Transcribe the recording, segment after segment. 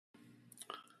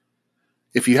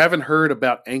If you haven't heard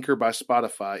about Anchor by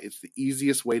Spotify, it's the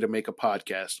easiest way to make a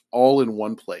podcast all in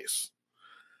one place.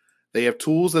 They have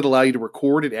tools that allow you to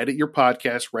record and edit your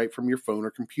podcast right from your phone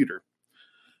or computer.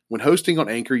 When hosting on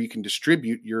Anchor, you can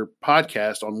distribute your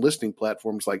podcast on listening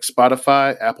platforms like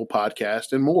Spotify, Apple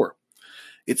Podcast, and more.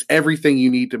 It's everything you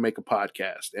need to make a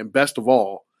podcast. And best of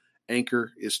all,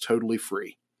 Anchor is totally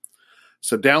free.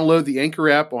 So download the Anchor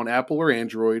app on Apple or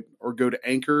Android or go to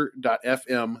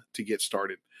anchor.fm to get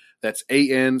started. That's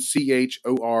ANCHOR.FM.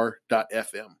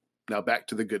 Now back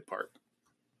to the good part.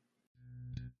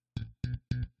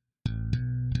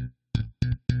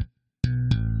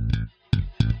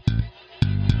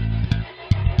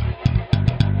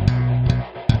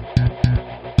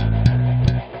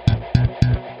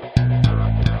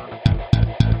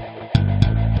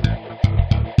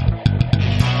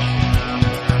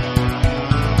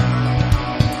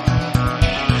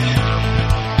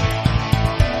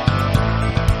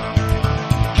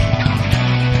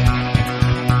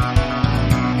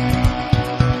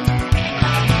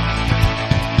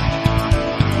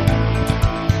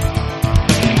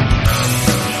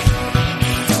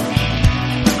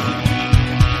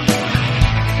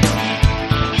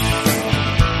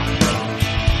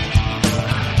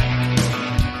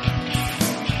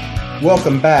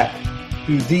 Welcome back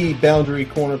to the Boundary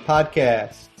Corner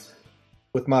podcast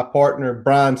with my partner,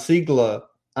 Brian Siegler.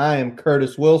 I am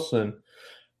Curtis Wilson.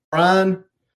 Brian,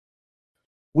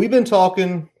 we've been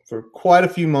talking for quite a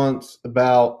few months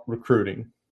about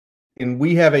recruiting, and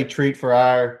we have a treat for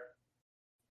our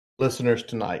listeners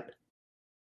tonight.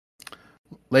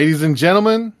 Ladies and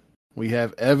gentlemen, we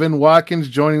have Evan Watkins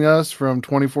joining us from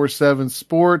 24/7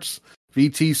 Sports,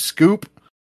 VTScoop.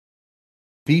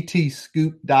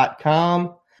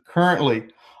 VTScoop.com, currently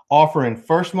offering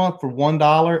first month for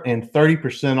 $1 and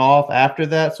 30% off after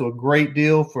that. So a great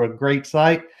deal for a great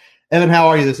site. Evan, how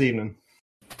are you this evening?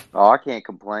 Oh, I can't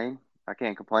complain. I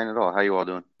can't complain at all. How you all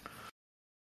doing?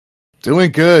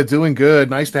 Doing good.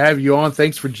 Nice to have you on.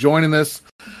 Thanks for joining us.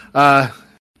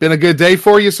 Been a good day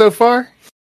for you so far?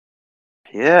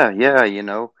 Yeah.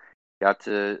 Got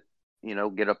to,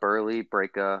 get up early,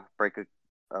 break a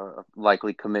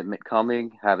likely commitment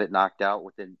coming, have it knocked out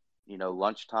within,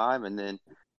 lunchtime, and then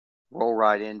roll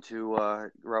right into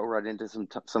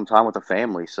some time with the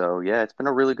family. So yeah, it's been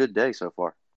a really good day so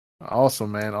far.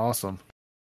 Awesome, man. Awesome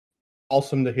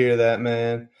to hear that,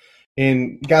 man.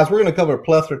 And guys, we're going to cover a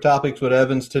plethora of topics with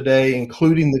Evans today,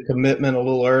 including the commitment a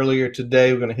little earlier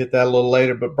today. We're going to hit that a little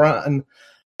later. But Brian,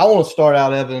 I want to start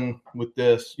out, Evan, with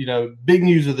this. Big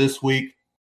news of this week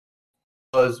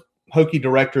was Hokie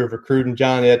director of recruiting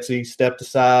John Etsy stepped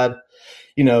aside.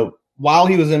 While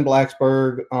he was in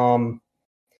Blacksburg,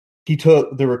 he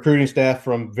took the recruiting staff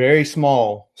from very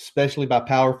small, especially by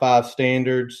Power 5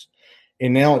 standards,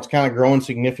 and now it's kind of growing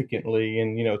significantly.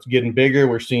 And, it's getting bigger.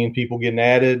 We're seeing people getting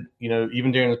added,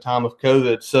 even during the time of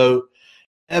COVID. So,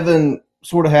 Evan,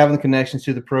 sort of having the connections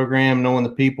to the program, knowing the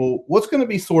people, what's going to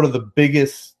be sort of the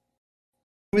biggest,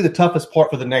 maybe the toughest part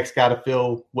for the next guy to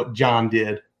fill what John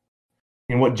did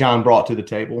and what John brought to the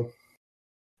table?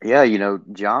 Yeah,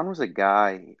 John was a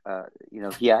guy,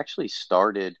 he actually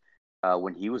started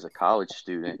when he was a college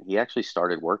student. He actually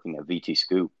started working at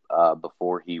VTScoop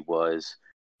before he was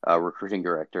recruiting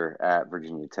director at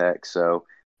Virginia Tech. So,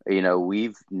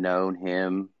 we've known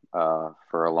him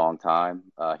for a long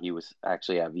time. He was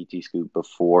actually at VTScoop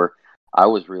before I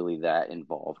was really that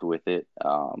involved with it,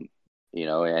 and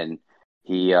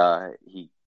he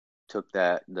took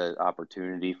the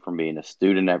opportunity from being a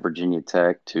student at Virginia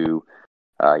Tech to,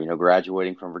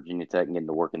 graduating from Virginia Tech and getting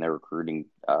to work in their recruiting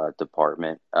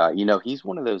department. He's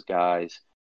one of those guys,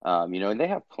 and they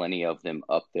have plenty of them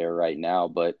up there right now,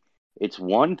 but it's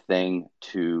one thing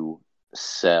to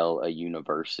sell a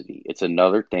university. It's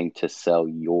another thing to sell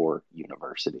your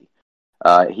university.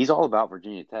 He's all about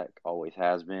Virginia Tech, always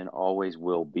has been, always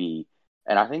will be.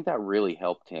 And I think that really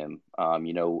helped him.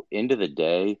 End of the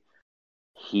day,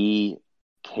 he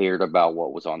cared about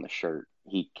what was on the shirt.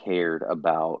 He cared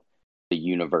about the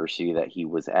university that he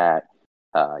was at,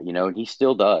 and he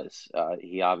still does.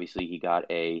 He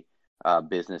got a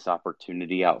business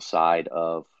opportunity outside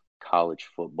of college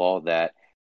football that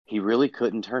he really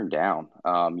couldn't turn down.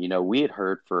 We had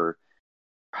heard for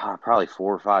probably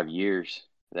 4 or 5 years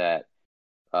that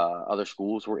other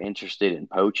schools were interested in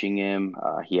poaching him.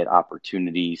 He had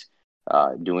opportunities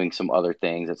doing some other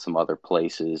things at some other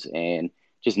places and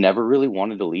just never really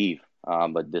wanted to leave.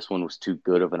 But this one was too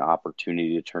good of an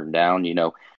opportunity to turn down.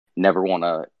 Never want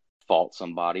to fault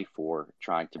somebody for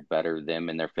trying to better them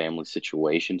in their family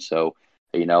situation. So,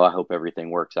 I hope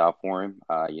everything works out for him.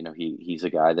 He's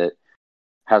a guy that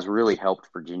has really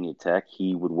helped Virginia Tech.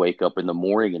 He would wake up in the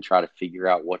morning and try to figure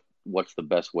out what's the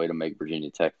best way to make Virginia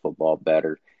Tech football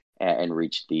better and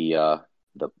reach the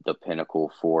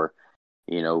pinnacle for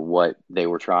what they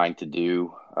were trying to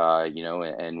do,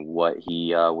 and what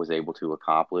he was able to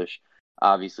accomplish.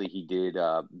 Obviously, he did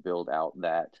help build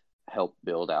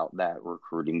out that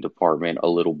recruiting department a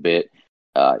little bit,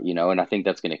 and I think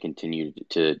that's going to continue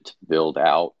to build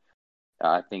out.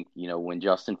 I think, when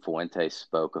Justin Fuentes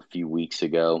spoke a few weeks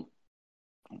ago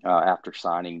after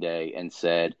signing day and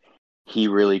said he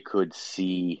really could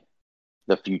see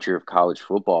the future of college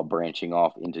football branching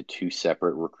off into two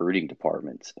separate recruiting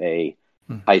departments, a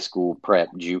high school prep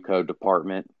JUCO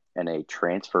department and a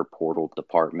transfer portal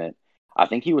department. I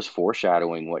think he was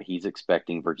foreshadowing what he's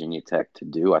expecting Virginia Tech to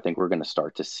do. I think we're going to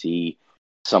start to see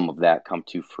some of that come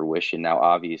to fruition. Now,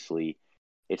 obviously,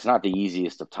 it's not the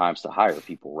easiest of times to hire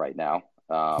people right now.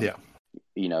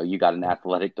 You got an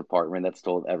athletic department that's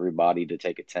told everybody to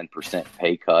take a 10%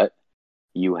 pay cut.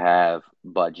 You have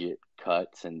budget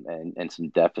cuts and some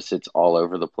deficits all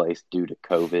over the place due to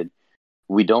COVID.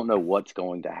 We don't know what's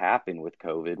going to happen with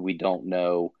COVID. We don't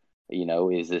know,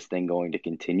 is this thing going to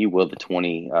continue? Will the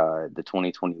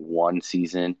 2021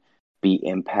 season be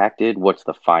impacted? What's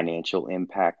the financial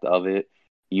impact of it?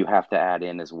 You have to add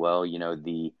in as well,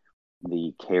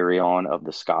 the carry on of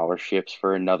the scholarships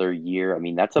for another year. I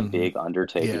mean, that's a big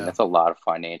undertaking. Yeah. That's a lot of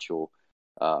financial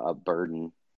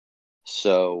burden.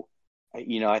 So,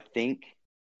 I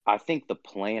think the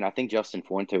plan, I think Justin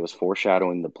Fuente was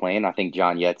foreshadowing the plan. I think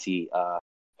John Yetzi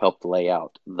helped lay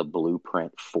out the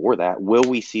blueprint for that. Will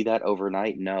we see that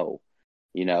overnight? No.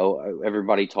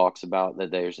 Everybody talks about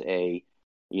that there's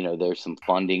some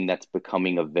funding that's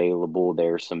becoming available.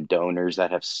 There's some donors that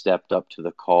have stepped up to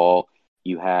the call.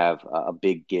 You have a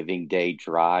big giving day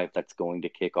drive that's going to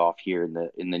kick off here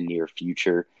in the near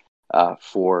future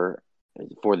for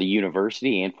the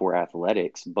university and for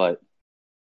athletics. But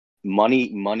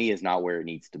money is not where it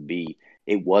needs to be.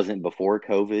 It wasn't before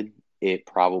COVID. It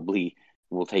probably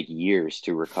will take years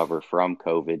to recover from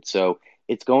COVID. So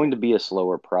it's going to be a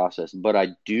slower process. But I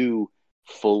do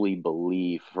fully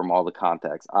believe, from all the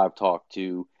contacts I've talked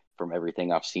to, from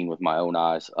everything I've seen with my own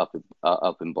eyes up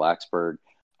in Blacksburg,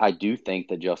 I do think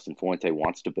that Justin Fuente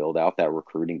wants to build out that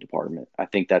recruiting department. I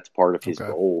think that's part of his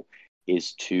goal,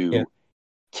 is to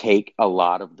take a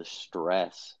lot of the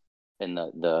stress and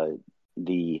the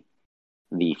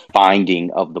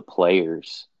finding of the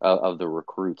players, of the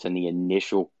recruits, and the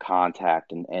initial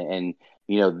contact and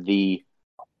the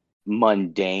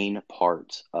mundane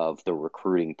parts of the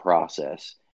recruiting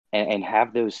process, and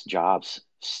have those jobs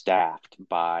staffed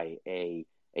by a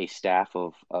staff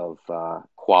of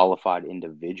qualified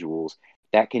individuals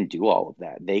that can do all of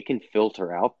that. They can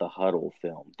filter out the huddle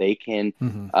film. They can,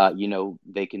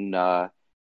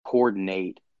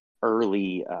 coordinate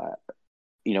early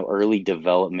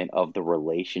development of the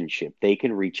relationship. They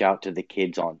can reach out to the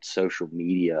kids on social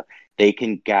media. They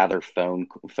can gather phone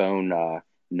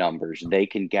numbers. They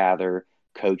can gather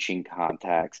coaching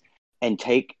contacts and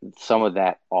take some of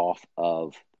that off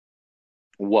of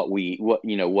what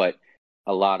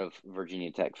a lot of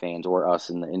Virginia Tech fans or us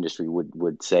in the industry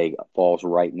would say falls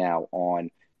right now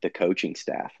on the coaching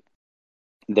staff.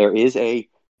 There's a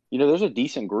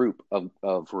decent group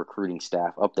of recruiting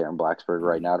staff up there in Blacksburg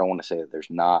right now. I don't want to say that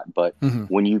there's not, but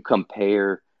when you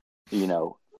compare,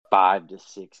 5 to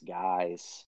 6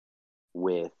 guys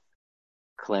with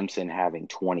Clemson having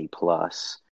 20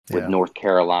 plus, with North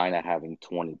Carolina having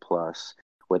 20 plus,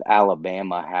 with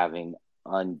Alabama having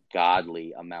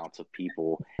ungodly amounts of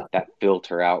people that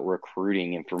filter out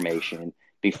recruiting information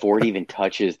before it even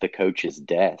touches the coaches'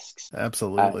 desks.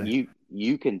 Absolutely.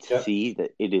 You can see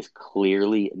that it is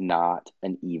clearly not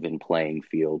an even playing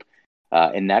field.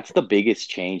 And that's the biggest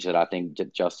change that I think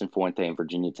Justin Fuente and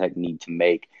Virginia Tech need to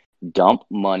make. Dump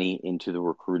money into the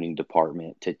recruiting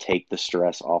department to take the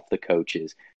stress off the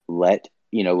coaches. Let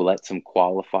some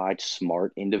qualified,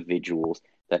 smart individuals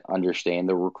that understand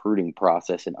the recruiting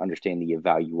process and understand the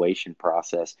evaluation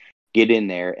process get in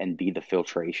there and be the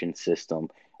filtration system.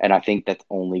 And I think that's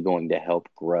only going to help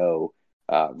grow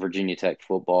Virginia Tech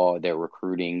football, their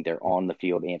recruiting, their on the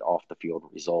field and off the field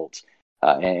results.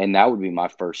 And that would be my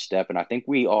first step. And I think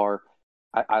we are,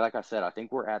 like I said, I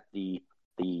think we're at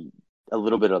a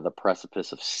little bit of the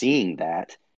precipice of seeing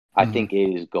that. I think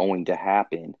it is going to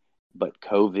happen, but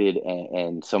COVID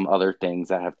and some other things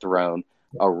that have thrown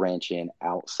a wrench in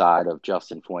outside of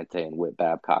Justin Fuente and Whit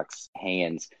Babcock's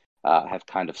hands have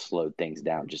kind of slowed things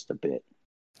down just a bit.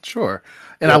 Sure.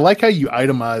 And I like how you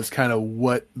itemize kind of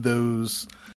what those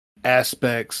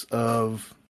aspects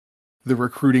of the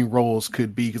recruiting roles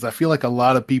could be, because I feel like a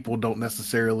lot of people don't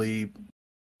necessarily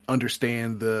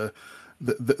understand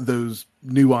those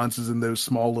nuances and those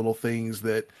small little things,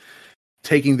 that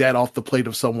taking that off the plate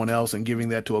of someone else and giving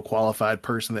that to a qualified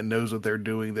person that knows what they're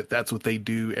doing, that's what they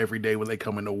do every day when they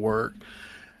come into work,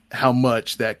 how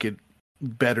much that could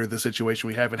better the situation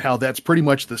we have, and how that's pretty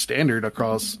much the standard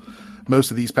across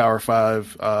most of these Power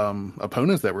Five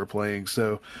opponents that we're playing.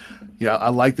 So, yeah, I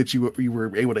like that you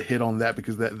were able to hit on that,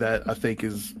 because that I think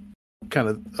is kind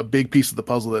of a big piece of the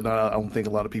puzzle that I don't think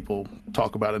a lot of people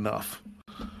talk about enough.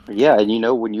 Yeah,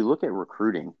 and when you look at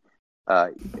recruiting,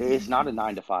 it's not a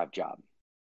 9 to 5 job.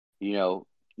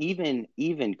 Even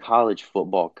college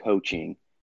football coaching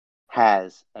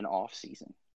has an off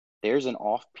season. There's an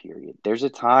off period. There's a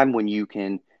time when you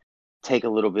can take a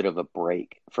little bit of a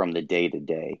break from the day to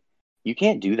day. You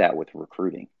can't do that with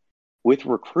recruiting. With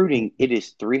recruiting, it is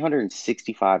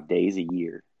 365 days a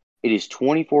year. It is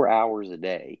 24 hours a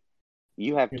day.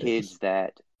 You have kids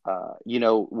that,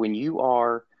 when you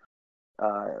are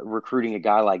recruiting a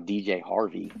guy like DJ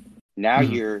Harvey, now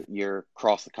you're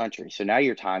across the country. So now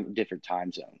you're different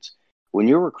time zones. When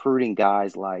you're recruiting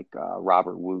guys like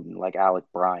Robert Wooten, like Alec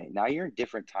Bryant, now you're in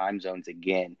different time zones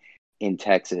again in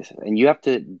Texas, and you have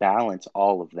to balance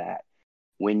all of that.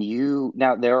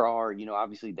 Now there are,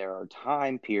 obviously there are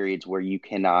time periods where you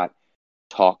cannot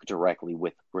talk directly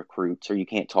with recruits, or you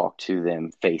can't talk to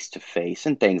them face to face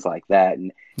and things like that.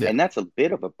 And that's a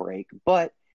bit of a break,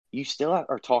 but you still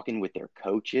are talking with their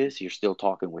coaches. You're still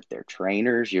talking with their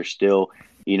trainers. You're still,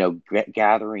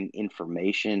 gathering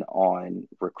information on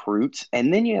recruits.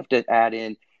 And then you have to add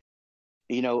in,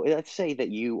 let's say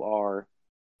you're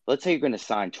going to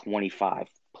sign 25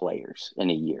 players in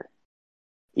a year.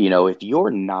 If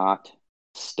you're not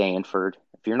Stanford,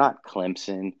 if you're not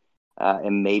Clemson,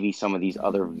 and maybe some of these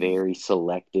other very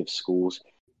selective schools,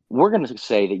 we're going to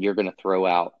say that you're going to throw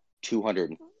out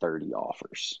 230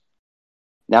 offers.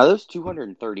 Now, those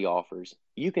 230 offers,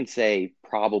 you can say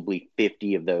probably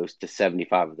 50 of those to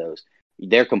 75 of those,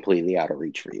 they're completely out of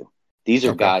reach for you. These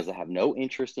are guys that have no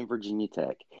interest in Virginia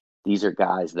Tech. These are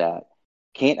guys that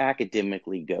can't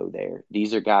academically go there.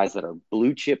 These are guys that are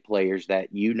blue chip players that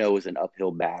is an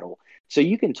uphill battle. So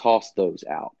you can toss those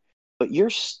out. But you're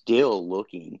still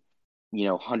looking,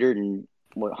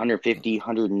 150,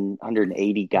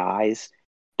 180 guys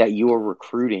that you are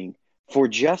recruiting for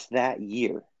just that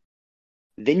year.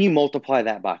 Then you multiply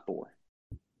that by 4.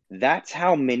 That's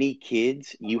how many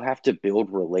kids you have to build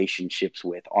relationships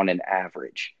with on an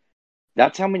average.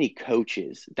 That's how many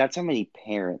coaches, that's how many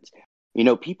parents.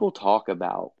 People talk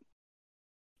about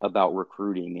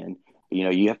recruiting, and,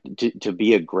 you have to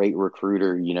be a great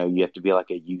recruiter. You have to be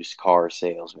like a used car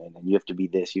salesman, and you have to be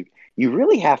this. You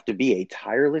really have to be a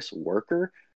tireless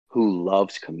worker who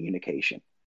loves communication.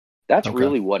 That's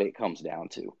really what it comes down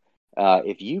to.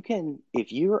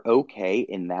 If you're okay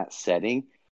in that setting,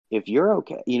 if you're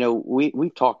okay,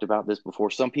 we've talked about this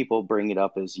before. Some people bring it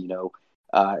up as,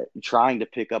 trying to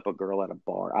pick up a girl at a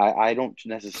bar. I don't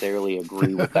necessarily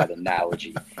agree with that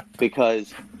analogy,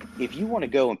 because if you want to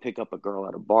go and pick up a girl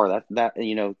at a bar,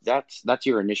 that's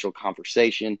your initial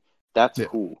conversation. That's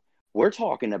cool. We're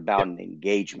talking about an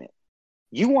engagement.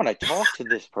 You want to talk to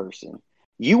this person.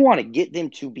 You want to get them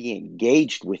to be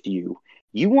engaged with you.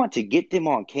 You want to get them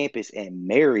on campus and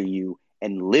marry you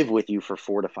and live with you for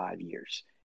 4 to 5 years.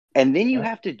 And then you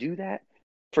have to do that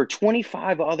for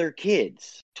 25 other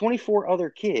kids, 24 other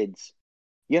kids.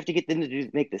 You have to get them to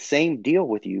make the same deal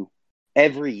with you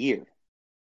every year.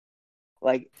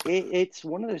 Like, it's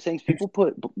one of those things, people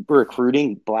put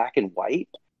recruiting black and white,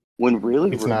 when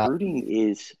really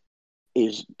recruiting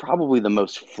is probably the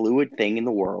most fluid thing in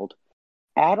the world.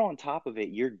 Add on top of it,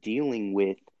 you're dealing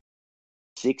with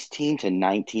 16 to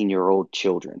 19-year-old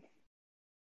children.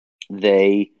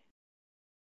 They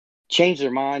change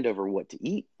their mind over what to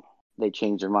eat. They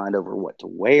change their mind over what to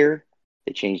wear.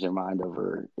 They change their mind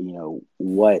over,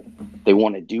 what they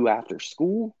want to do after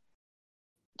school.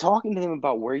 Talking to them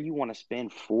about where you want to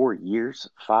spend 4 years,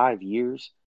 5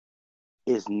 years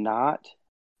is not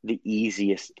the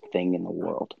easiest thing in the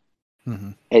world.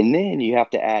 Mm-hmm. And then you have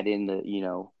to add in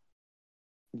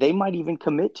they might even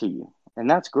commit to you, and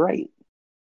that's great.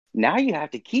 Now you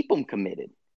have to keep them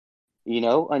committed,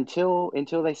 until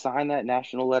they sign that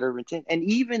national letter of intent. And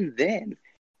even then,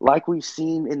 like we've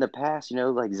seen in the past,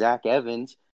 like Zach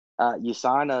Evans, you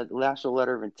sign a national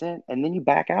letter of intent and then you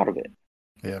back out of it.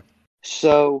 Yeah.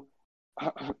 So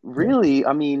really,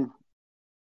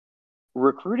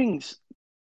 recruiting's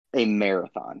a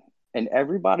marathon, and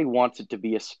everybody wants it to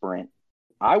be a sprint.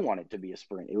 I want it to be a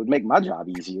sprint. It would make my job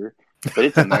easier, but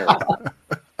it's a marathon.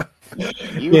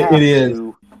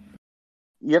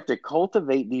 You have to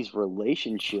cultivate these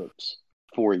relationships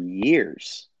for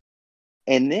years.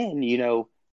 And then, you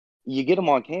get them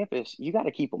on campus, you got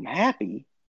to keep them happy,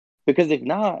 because if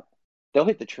not, they'll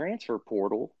hit the transfer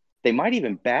portal. They might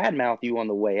even badmouth you on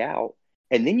the way out.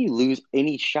 And then you lose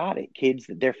any shot at kids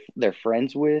that they're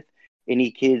friends with,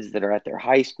 any kids that are at their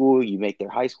high school. You make their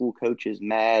high school coaches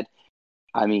mad.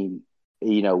 I mean,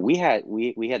 we had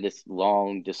this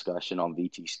long discussion on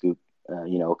VTScoop,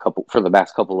 for the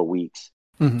past couple of weeks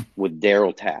with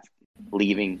Daryl Taft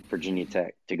leaving Virginia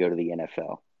Tech to go to the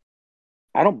NFL.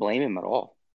 I don't blame him at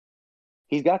all.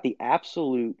 He's got the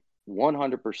absolute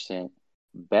 100%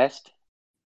 best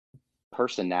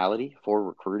personality for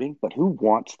recruiting, but who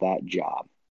wants that job?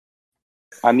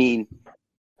 I mean,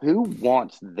 who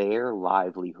wants their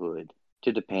livelihood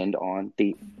to depend on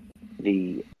the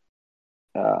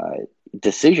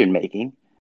decision making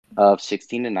of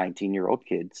 16 to 19-year-old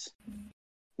kids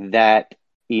that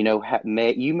you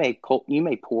may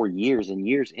pour years and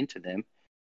years into them,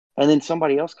 and then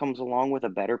somebody else comes along with a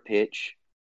better pitch,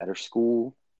 better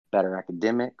school, better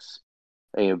academics,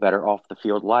 better off the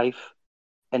field life,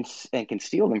 and can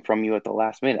steal them from you at the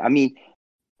last minute. I mean,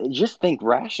 just think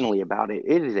rationally about it.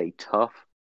 It is a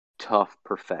tough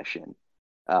profession,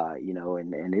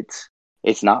 and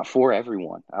it's not for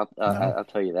everyone. I'll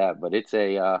tell you that. But it's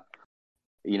a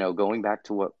going back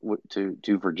to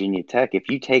to Virginia Tech. If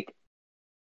you take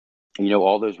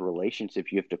all those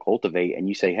relationships you have to cultivate, and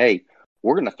you say, hey,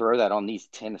 we're going to throw that on these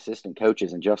 10 assistant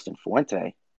coaches and Justin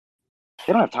Fuente,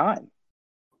 they don't have time.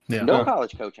 Yeah. No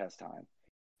college coach has time.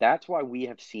 That's why we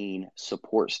have seen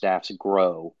support staffs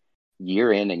grow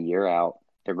year in and year out.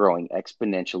 They're growing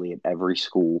exponentially at every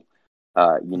school.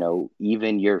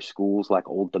 Even your schools like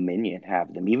Old Dominion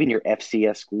have them. Even your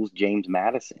FCS schools, James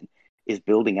Madison, is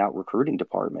building out recruiting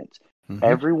departments.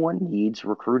 Everyone needs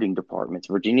recruiting departments.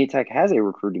 Virginia Tech has a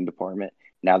recruiting department.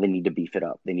 Now they need to beef it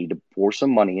up. They need to pour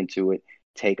some money into it,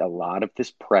 take a lot of this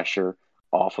pressure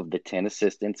off of the 10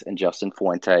 assistants and Justin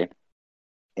Fuente,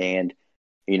 and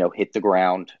hit the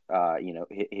ground,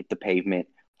 hit the pavement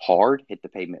hard, hit the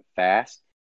pavement fast,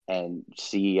 and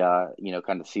see,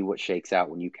 kind of see what shakes out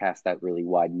when you cast that really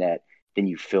wide net. Then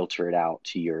you filter it out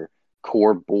to your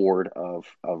core board of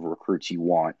recruits you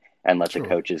want, and let the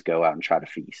coaches go out and try to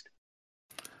feast.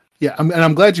 Yeah, and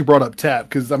I'm glad you brought up Tap,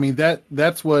 because I mean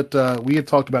that's what we had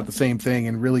talked about, the same thing,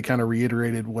 and really kind of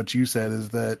reiterated what you said, is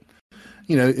that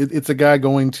it's a guy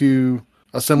going to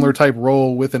a similar type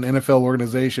role with an NFL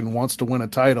organization, wants to win a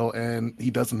title, and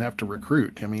he doesn't have to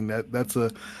recruit. I mean, that's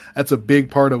a big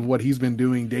part of what he's been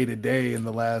doing day to day in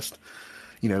the last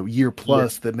year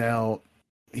plus. That now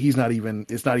it's not even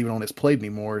on his plate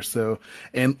anymore. So,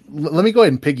 and let me go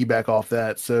ahead and piggyback off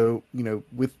that. So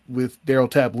with Daryl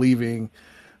Tapp leaving,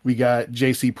 we got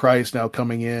J.C. Price now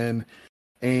coming in,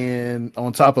 and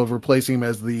on top of replacing him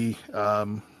as the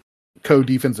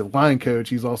co-defensive line coach,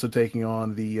 he's also taking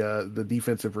on the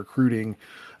defensive recruiting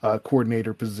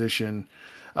coordinator position,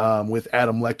 with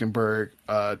Adam Lechtenberg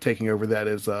taking over that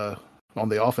as on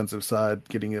the offensive side,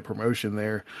 getting a promotion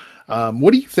there.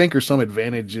 What do you think are some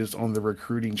advantages on the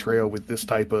recruiting trail with this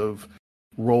type of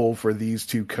role for these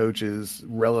two coaches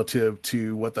relative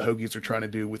to what the Hokies are trying to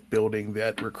do with building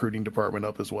that recruiting department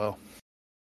up as well?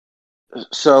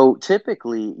 So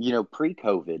typically,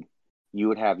 pre-COVID, you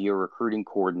would have your recruiting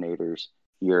coordinators,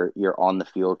 your on the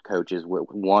field coaches.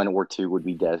 One or two would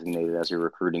be designated as your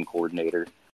recruiting coordinator,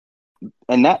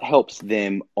 and that helps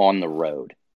them on the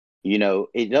road.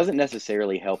 It doesn't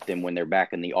necessarily help them when they're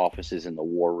back in the offices in the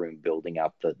war room building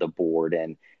out the board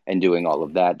and doing all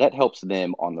of that. That helps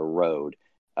them on the road,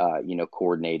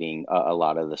 coordinating a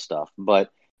lot of the stuff.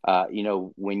 But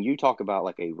when you talk about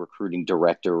like a recruiting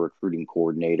director, recruiting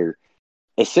coordinator,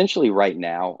 essentially right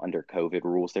now under COVID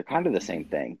rules, they're kind of the same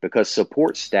thing, because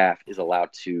support staff is allowed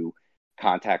to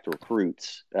contact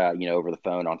recruits, over the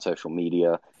phone, on social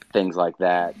media, things like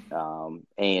that.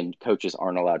 And coaches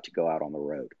aren't allowed to go out on the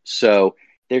road. So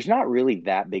there's not really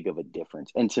that big of a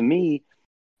difference. And to me,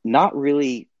 nothing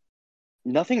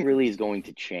really is going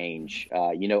to change.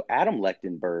 Adam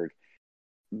Lechtenberg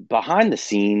behind the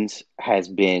scenes has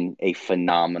been a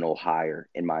phenomenal hire,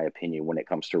 in my opinion, when it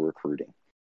comes to recruiting.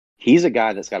 He's a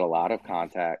guy that's got a lot of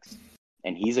contacts,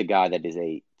 and he's a guy that is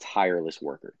a tireless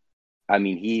worker. I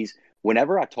mean,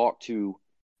 whenever I talk to,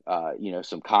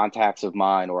 some contacts of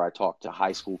mine, or I talk to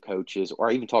high school coaches, or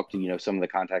I even talk to, some of the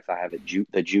contacts I have at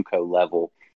the JUCO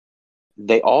level,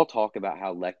 they all talk about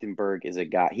how Lechtenberg is a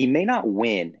guy. He may not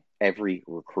win every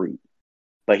recruit,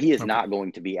 but he is not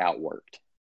going to be outworked.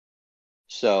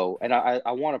 So, and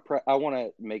I want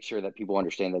to make sure that people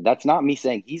understand that that's not me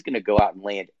saying he's going to go out and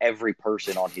land every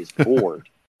person on his board.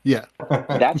 Yeah.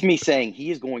 That's me saying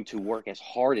he is going to work as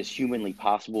hard as humanly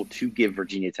possible to give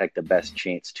Virginia Tech the best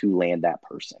chance to land that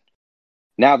person.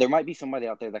 Now, there might be somebody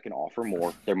out there that can offer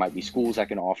more. There might be schools that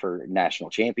can offer national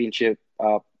championship,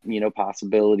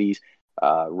 possibilities,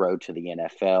 road to the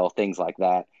NFL, things like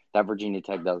that. That Virginia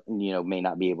Tech does, may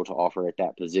not be able to offer at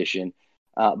that position.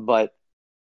 But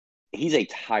he's a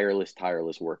tireless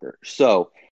worker.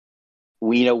 So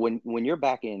when you're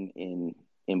back in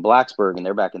Blacksburg and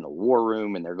they're back in the war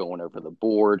room and they're going over the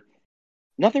board,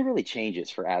 nothing really changes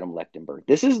for Adam Lechtenberg.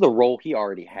 This is the role he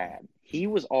already had. He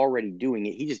was already doing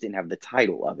it. He just didn't have the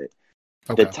title of it.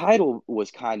 Okay. The title was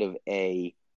kind of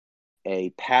a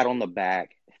pat on the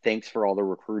back. Thanks for all the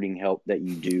recruiting help that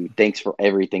you do. Thanks for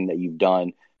everything that you've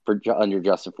done under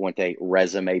Justin Fuente.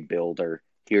 Resume builder.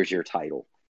 Here's your title.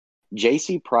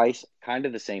 J.C. Price, kind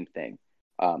of the same thing.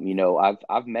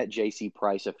 I've met J.C.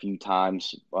 Price a few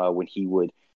times when he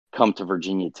would come to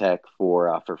Virginia Tech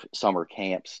for summer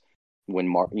camps. When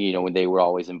they would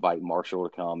always invite Marshall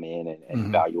to come in and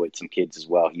evaluate some kids as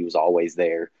well. He was always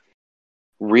there.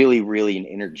 Really, really an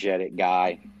energetic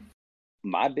guy.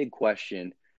 My big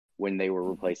question when they were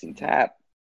replacing Tapp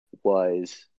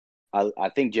was, I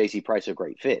think J.C. Price is a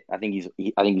great fit. I think he's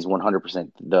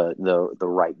 100% the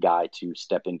right guy to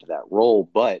step into that role.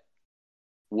 But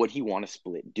would he want to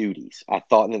split duties? I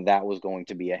thought that was going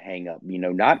to be a hang up.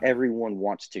 Not everyone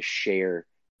wants to share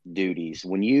duties.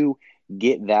 When you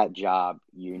get that job,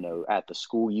 at the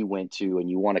school you went to, and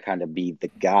you want to kind of be the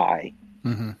guy,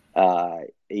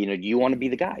 you want to be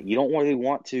the guy. You don't really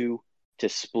want to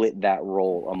split that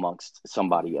role amongst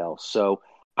somebody else. So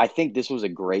I think this was a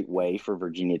great way for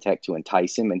Virginia Tech to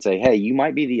entice him and say, hey, you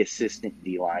might be the assistant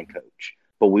D-line coach,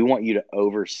 but we want you to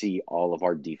oversee all of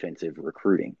our defensive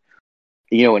recruiting.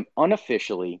 And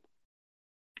unofficially,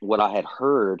 what I had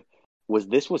heard was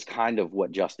this was kind of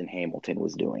what Justin Hamilton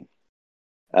was doing.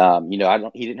 He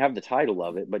didn't have the title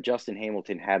of it, but Justin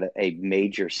Hamilton had a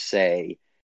major say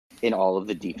in all of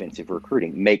the defensive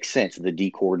recruiting. Makes sense. The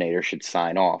D coordinator should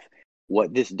sign off.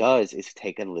 What this does is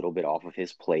take a little bit off of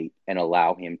his plate and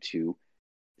allow him to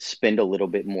spend a little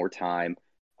bit more time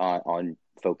on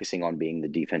focusing on being the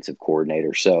defensive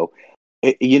coordinator. So,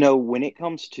 when it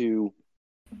comes to,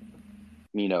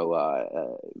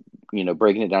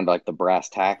 breaking it down to like the brass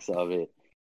tacks of it,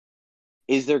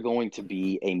 is there going to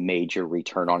be a major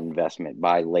return on investment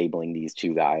by labeling these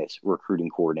two guys recruiting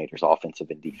coordinators, offensive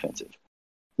and defensive?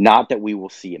 Not that we will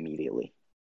see immediately.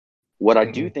 What I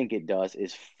do think it does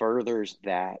is furthers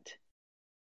that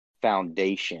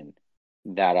foundation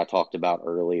that I talked about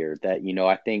earlier, that,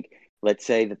 I think, let's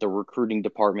say that the recruiting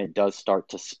department does start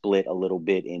to split a little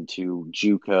bit into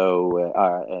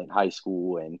JUCO and high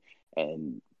school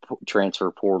and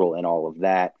transfer portal and all of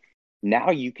that.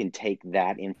 Now you can take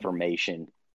that information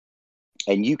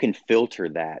and you can filter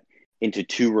that into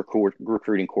two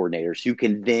recruiting coordinators. You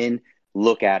can then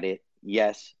look at it,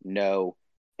 yes, no,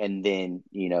 and then,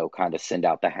 kind of send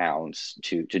out the hounds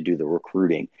to do the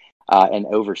recruiting and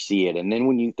oversee it. And then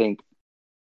when you think,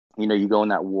 you go in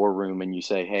that war room and you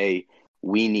say, hey,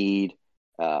 we need,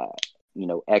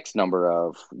 X number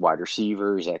of wide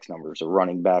receivers, X numbers of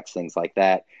running backs, things like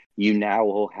that. You now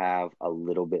will have a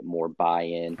little bit more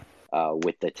buy-in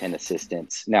with the 10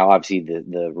 assistants. Now, obviously,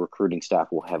 the recruiting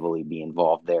staff will heavily be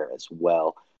involved there as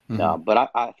well. But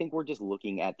I think we're just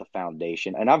looking at the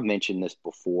foundation. And I've mentioned this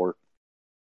before.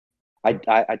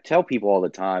 I tell people all the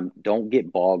time, don't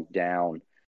get bogged down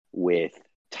with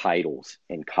titles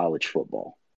in college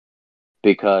football,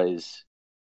 because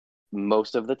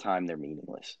most of the time they're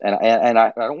meaningless. And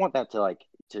I don't want that to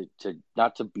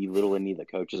not to belittle any of the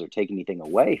coaches or take anything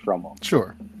away from them.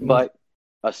 Sure. But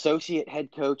associate head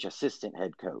coach, assistant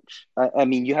head coach. I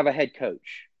mean, you have a head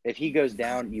coach. If he goes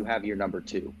down, you have your number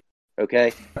two.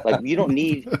 Okay? Like we don't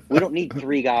need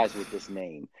three guys with this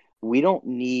name. We don't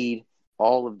need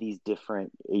all of these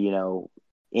different,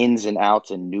 ins and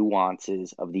outs and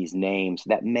nuances of these names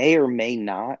that may or may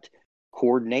not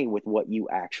coordinate with what you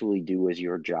actually do as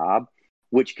your job,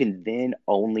 which can then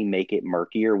only make it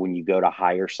murkier when you go to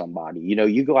hire somebody.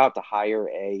 You go out to hire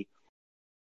a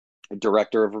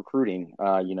director of recruiting,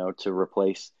 to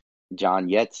replace John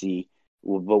Yetzi.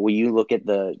 But when you look at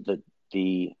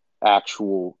the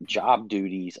actual job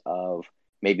duties of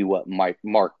maybe what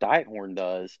Mark Diethorn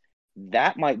does,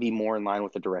 that might be more in line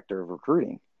with the director of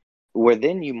recruiting, where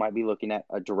then you might be looking at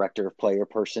a director of player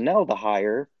personnel to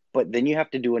hire, but then you have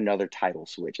to do another title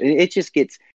switch. It just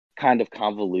gets kind of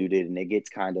convoluted and it gets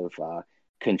kind of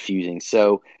confusing.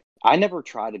 So I never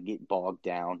try to get bogged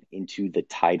down into the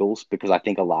titles, because I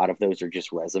think a lot of those are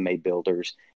just resume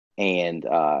builders. and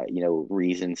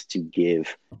reasons to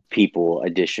give people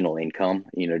additional income,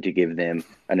 to give them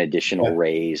an additional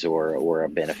raise or a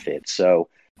benefit. So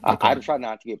I try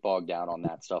not to get bogged down on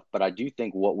that stuff, but I do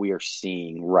think what we are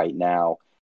seeing right now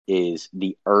is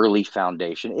the early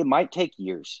foundation. It might take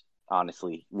years,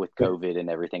 honestly, with COVID and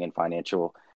everything and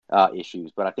financial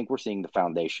issues, but I think we're seeing the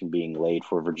foundation being laid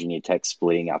for Virginia Tech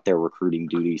splitting out their recruiting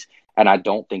duties, and I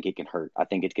don't think it can hurt. I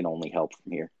think it can only help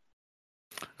from here.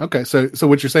 Okay, so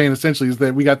what you're saying essentially is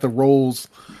that we got the roles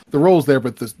there,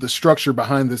 but the structure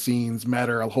behind the scenes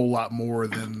matter a whole lot more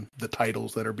than the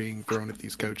titles that are being thrown at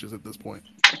these coaches at this point.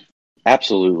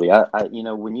 Absolutely.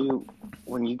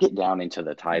 When you get down into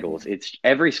the titles, it's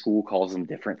every school calls them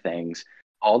different things.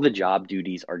 All the job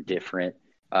duties are different,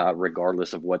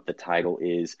 regardless of what the title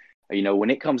is. When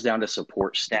it comes down to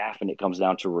support staff and it comes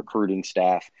down to recruiting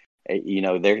staff,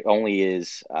 there only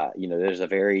is, there's a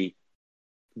very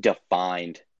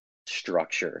defined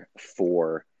structure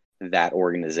for that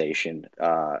organization,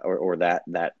 or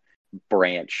that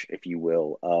branch, if you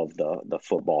will, of the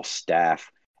football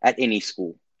staff at any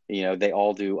school. They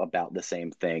all do about the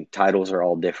same thing. Titles are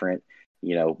all different,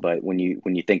 but when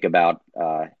you think about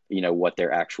what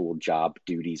their actual job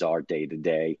duties are day to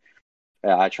day,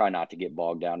 I try not to get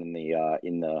bogged down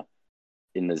in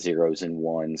the zeros and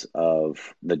ones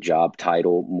of the job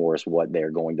title, more as what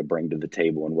they're going to bring to the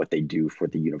table and what they do for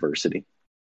the university.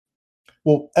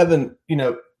 Well, Evan,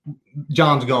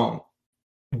 John's gone.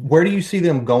 Where do you see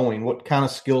them going? What kind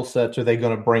of skill sets are they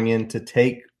going to bring in to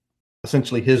take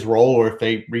essentially his role, or if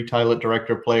they retitle it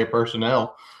director of player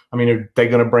personnel? I mean, are they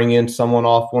going to bring in someone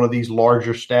off one of these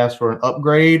larger staffs for an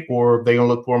upgrade, or are they going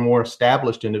to look for a more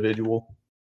established individual?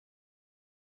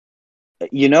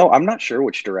 I'm not sure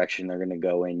which direction they're going to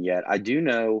go in yet. I do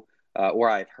know, or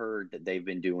I've heard that they've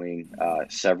been doing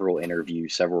several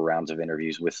rounds of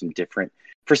interviews with some different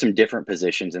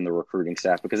positions in the recruiting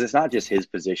staff, because it's not just his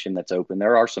position that's open.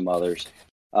 There are some others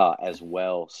as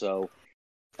well. So,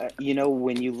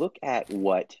 when you look at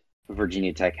what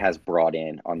Virginia Tech has brought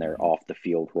in on their off the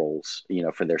field roles,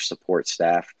 for their support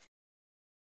staff,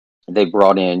 they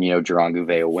brought in,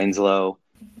 Jaron Winslow.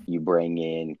 You bring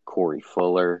in Corey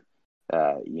Fuller.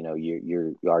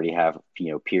 You already have,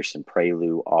 Pearson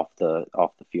Prelude off the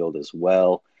field as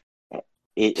well.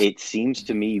 It seems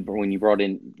to me when they brought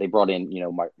in,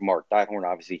 Mark Dihorn,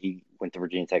 obviously he went to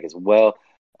Virginia Tech as well.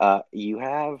 You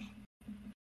have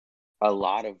a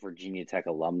lot of Virginia Tech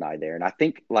alumni there. And I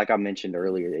think, like I mentioned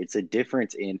earlier, it's a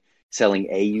difference in selling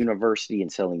a university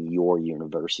and selling your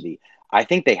university. I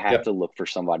think they have to look for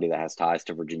somebody that has ties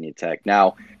to Virginia Tech.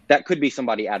 Now, that could be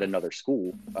somebody at another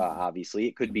school, obviously.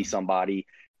 It could be somebody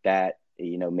that,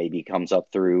 maybe comes up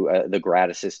through the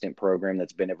grad assistant program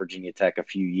that's been at Virginia Tech a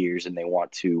few years and they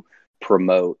want to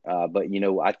promote. But,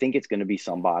 I think it's going to be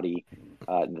somebody,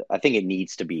 I think it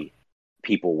needs to be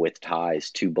people with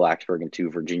ties to Blacksburg and to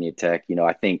Virginia Tech.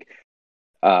 I think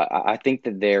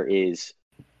that there is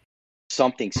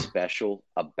something special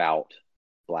about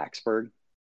Blacksburg,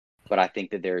 but I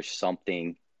think that there's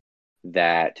something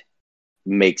that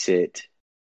makes it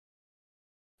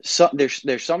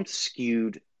there's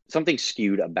something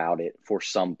skewed about it for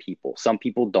some people. Some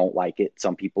people don't like it.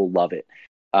 Some people love it.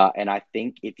 And I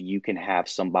think if you can have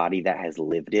somebody that has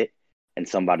lived it and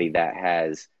somebody that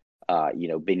has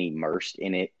been immersed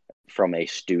in it from a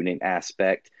student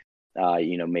aspect,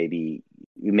 maybe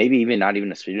even not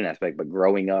even a student aspect, but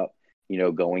growing up,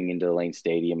 going into the Lane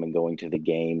Stadium and going to the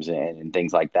games and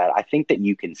things like that, I think that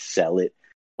you can sell it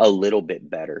a little bit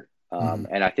better.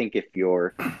 And I think if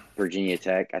you're Virginia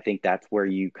Tech, I think that's where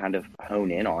you kind of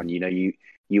hone in on,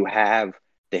 you have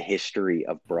the history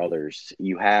of brothers,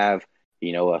 you have,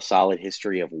 a solid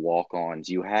history of walk-ons,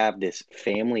 you have this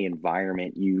family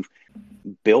environment you've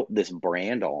built this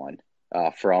brand on,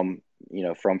 from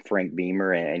Frank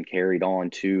Beamer and carried on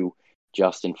to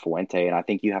Justin Fuente. And I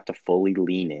think you have to fully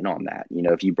lean in on that.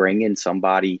 If you bring in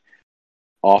somebody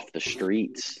off the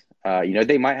streets,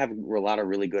 they might have a lot of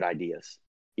really good ideas.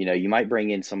 You might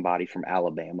bring in somebody from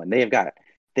Alabama and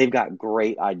they've got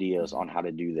great ideas on how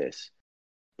to do this,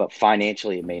 but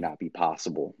financially it may not be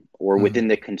possible, or within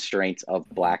the constraints of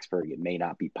Blacksburg, it may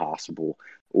not be possible,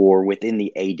 or within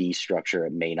the AD structure,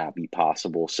 it may not be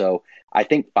possible. So I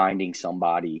think finding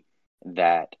somebody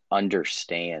that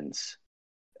understands,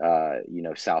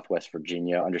 Southwest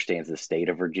Virginia, understands the state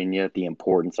of Virginia, the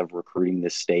importance of recruiting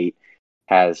this state,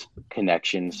 has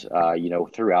connections,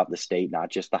 throughout the state,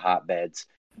 not just the hotbeds,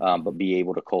 but be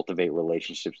able to cultivate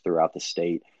relationships throughout the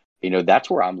state. That's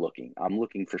where I'm looking. I'm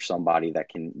looking for somebody that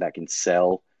can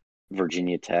sell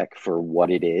Virginia Tech for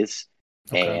what it is,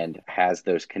 and has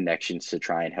those connections to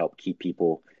try and help keep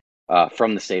people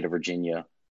from the state of Virginia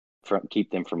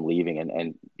keep them from leaving,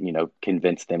 and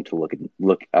convince them to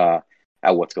look at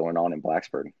what's going on in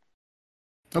Blacksburg.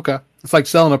 Okay. It's like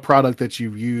selling a product that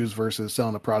you've used versus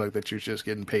selling a product that you're just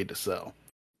getting paid to sell.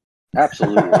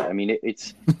 Absolutely. I mean,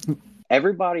 it's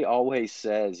everybody always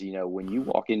says, when you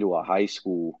walk into a high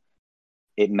school,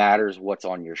 it matters what's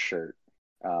on your shirt.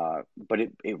 But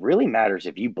it really matters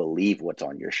if you believe what's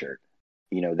on your shirt.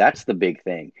 That's the big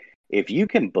thing. If you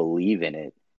can believe in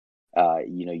it,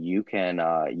 you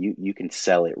can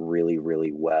sell it really,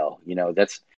 really well.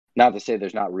 That's not to say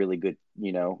there's not really good,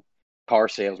 car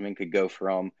salesmen could go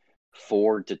from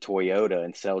Ford to Toyota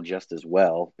and sell just as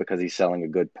well because he's selling a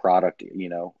good product,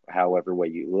 however way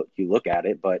you look at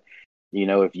it. But,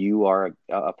 if you are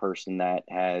a person that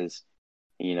has,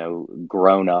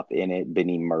 grown up in it, been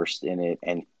immersed in it,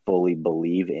 and fully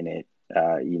believe in it,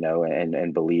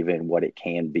 and believe in what it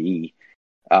can be,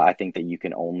 I think that you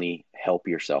can only help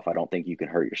yourself. I don't think you can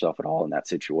hurt yourself at all in that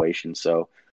situation. So,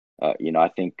 I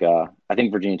think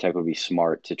Virginia Tech would be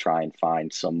smart to try and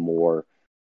find some more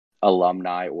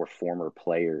alumni or former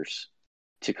players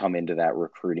to come into that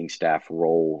recruiting staff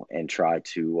role and try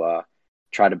to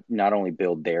not only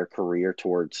build their career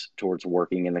towards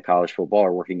working in the college football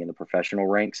or working in the professional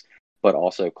ranks, but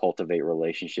also cultivate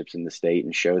relationships in the state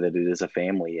and show that it is a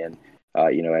family and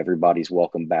everybody's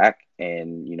welcome back,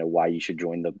 and why you should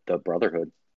join the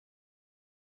brotherhood.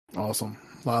 Awesome.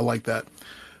 Well, I like that.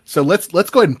 So let's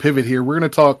go ahead and pivot here. We're going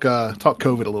to talk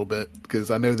COVID a little bit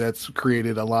because I know that's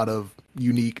created a lot of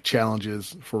unique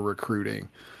challenges for recruiting.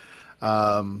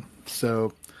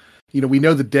 So we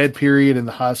know the dead period in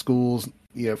the high schools,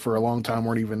 for a long time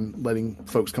weren't even letting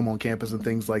folks come on campus and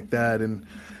things like that. And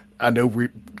I know we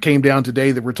came down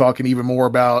today that we're talking even more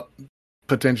about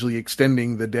potentially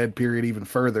extending the dead period even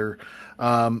further.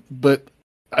 But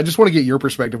I just want to get your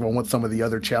perspective on what some of the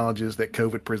other challenges that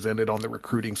COVID presented on the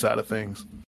recruiting side of things.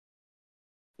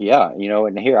 Yeah,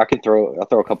 and here I'll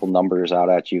throw a couple numbers out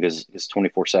at you because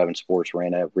 24/7 Sports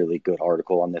ran a really good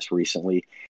article on this recently,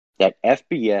 that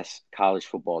FBS college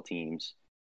football teams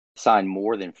signed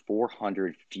more than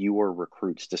 400 fewer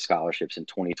recruits to scholarships in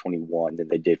 2021 than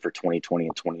they did for 2020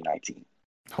 and 2019.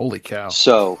 Holy cow.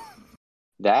 So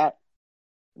that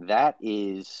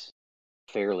is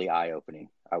fairly eye-opening,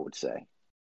 I would say.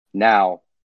 Now,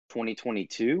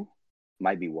 2022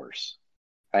 might be worse.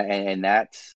 And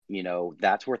that's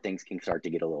where things can start to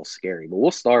get a little scary. But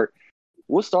we'll start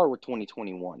with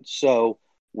 2021. So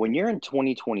when you're in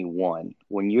 2021,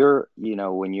 when you're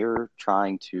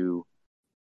trying to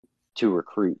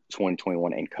recruit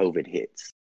 2021 and COVID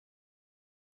hits,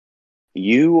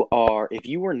 if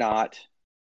you were not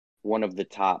one of the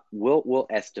top, we'll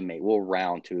estimate, we'll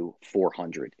round to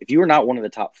 400. If you are not one of the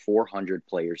top 400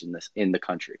 players in the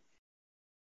country,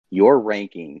 your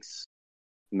rankings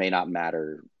may not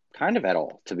matter kind of at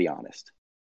all, to be honest,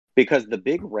 because the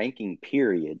big ranking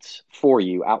periods for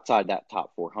you outside that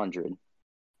top 400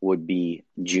 would be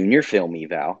junior film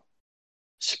eval,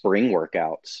 spring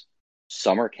workouts,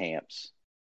 summer camps,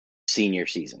 senior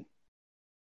season.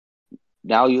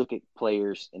 Now you look at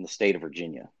players in the state of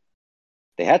Virginia.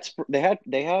 They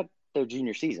had their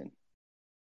junior season.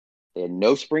 They had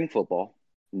no spring football,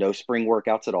 no spring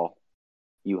workouts at all.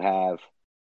 You have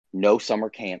no summer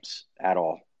camps at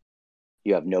all.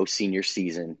 You have no senior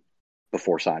season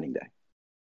before signing day.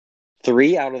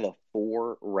 3 out of the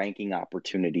 4 ranking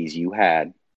opportunities you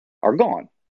had are gone.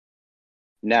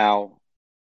 Now,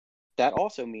 that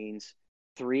also means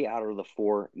 3 out of the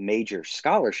 4 major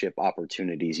scholarship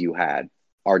opportunities you had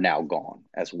are now gone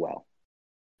as well.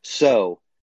 So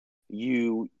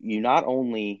you not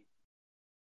only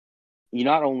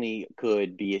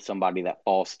could be somebody that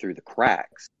falls through the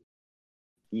cracks,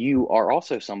 you are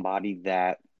also somebody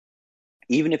that,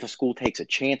 even if a school takes a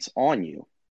chance on you,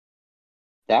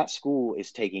 that school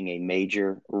is taking a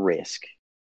major risk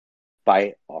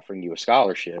by offering you a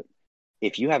scholarship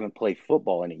if you haven't played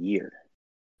football in a year.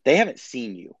 They haven't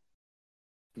seen you.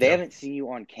 They haven't seen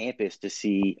you on campus to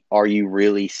see, are you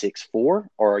really 6'4" or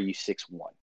are you 6'1"?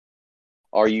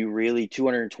 Are you really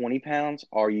 220 pounds?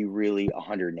 Are you really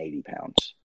 180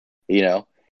 pounds?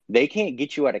 They can't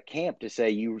get you at a camp to say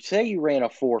you ran a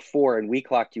 4.4 and we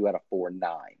clocked you at a 4.9.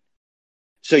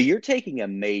 So you're taking a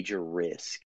major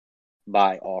risk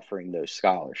by offering those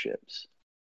scholarships.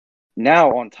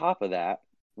 Now, on top of that,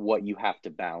 what you have to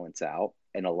balance out,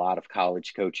 and a lot of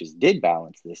college coaches did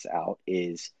balance this out,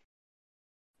 is,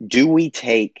 do we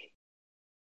take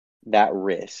that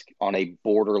risk on a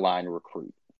borderline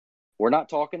recruit? We're not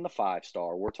talking the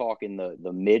 5-star. We're talking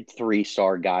the mid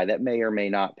 3-star guy that may or may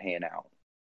not pan out.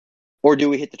 Or do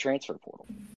we hit the transfer portal?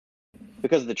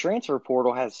 Because the transfer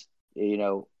portal has,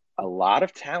 a lot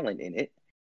of talent in it.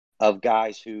 of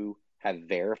guys who have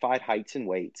verified heights and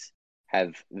weights,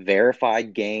 have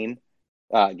verified game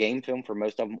film for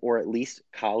most of them, or at least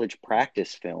college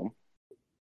practice film.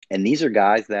 And these are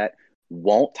guys that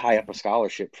won't tie up a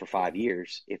scholarship for 5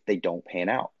 years if they don't pan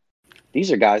out.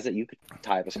 These are guys that you could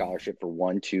tie up a scholarship for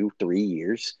 1, 2, 3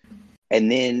 years.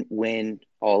 And then when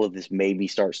all of this maybe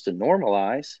starts to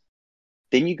normalize,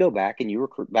 then you go back and you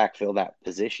backfill that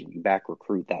position. You back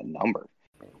recruit that number.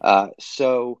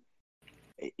 So,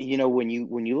 when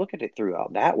you look at it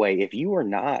throughout that way, if you are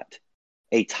not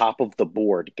a top of the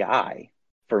board guy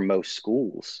for most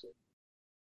schools,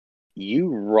 you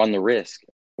ran the risk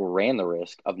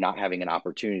of not having an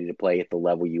opportunity to play at the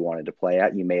level you wanted to play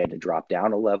at. You may have to drop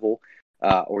down a level,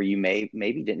 or you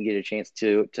maybe didn't get a chance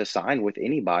to sign with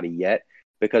anybody yet,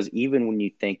 because even when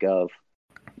you think of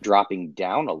dropping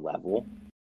down a level,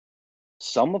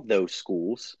 some of those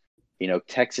schools,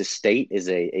 Texas State is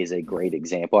a great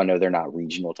example. I know they're not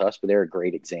regional to us, but they're a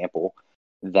great example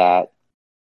that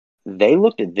they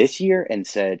looked at this year and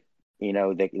said,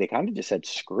 they kind of just said,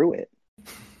 screw it.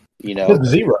 Took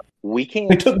zero. We can't.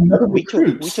 They took no we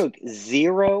recruits. took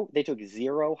zero. They took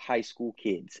zero high school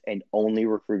kids and only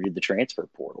recruited the transfer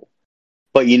portal.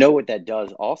 But you know what that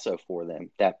does also for them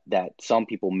that some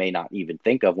people may not even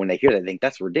think of when they hear that. They think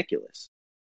that's ridiculous.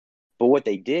 But what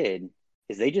they did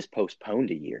is they just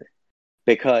postponed a year,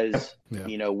 because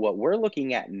what we're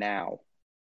looking at now,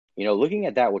 looking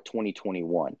at that with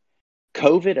 2021,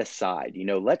 COVID aside,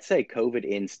 let's say COVID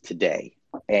ends today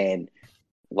and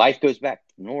life goes back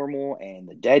to normal and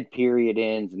the dead period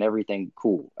ends and everything's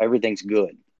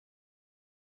good.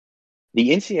 The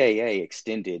NCAA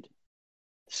extended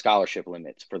scholarship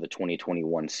limits for the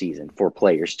 2021 season for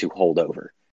players to hold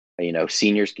over.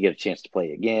 Seniors can get a chance to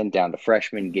play again, down to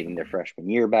freshmen getting their freshman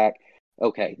year back.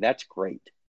 Okay, that's great.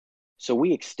 So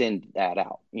we extend that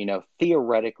out.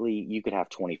 Theoretically, you could have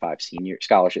 25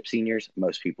 scholarship seniors.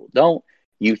 Most people don't.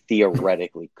 You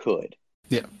theoretically could.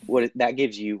 Yeah. That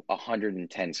gives you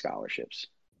 110 scholarships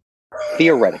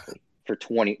theoretically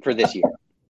for this year.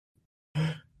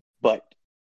 But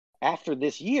after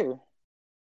this year,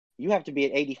 you have to be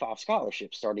at 85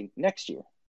 scholarships starting next year.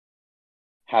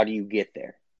 How do you get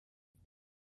there?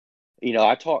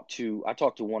 I talked to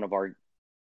one of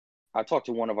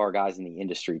our guys in the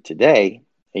industry today,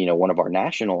 one of our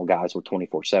national guys with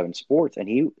 24/7 Sports,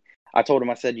 and I told him,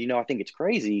 I said, I think it's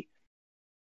crazy.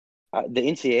 The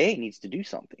NCAA needs to do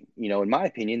something. In my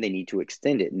opinion, they need to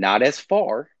extend it, not as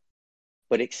far,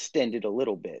 but extend it a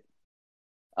little bit.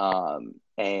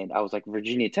 And I was like,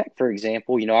 Virginia Tech, for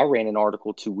example, I ran an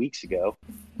article 2 weeks ago.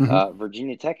 Mm-hmm.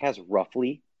 Virginia Tech has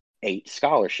roughly 8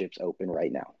 scholarships open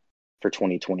right now for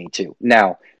 2022.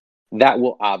 Now, that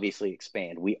will obviously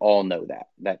expand. We all know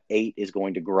that 8 is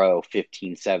going to grow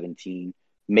 15, 17,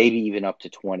 maybe even up to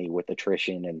 20 with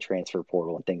attrition and transfer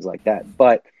portal and things like that.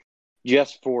 But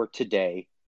just for today,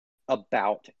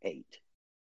 about 8.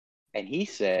 And he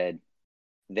said,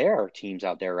 there are teams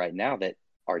out there right now that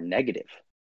are negative.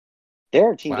 There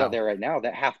are teams out there right now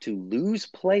that have to lose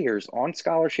players on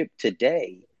scholarship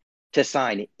today to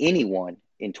sign anyone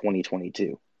in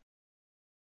 2022.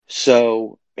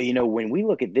 So, when we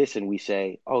look at this and we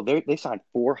say, oh, they signed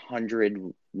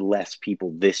 400 less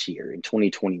people this year in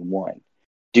 2021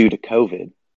 due to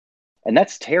COVID, and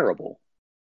that's terrible.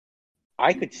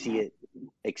 I could see it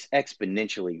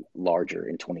exponentially larger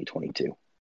in 2022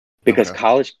 because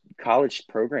college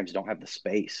programs don't have the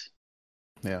space.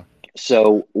 Yeah.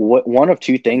 So one of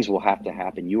two things will have to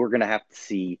happen. You are going to have to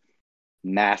see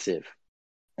massive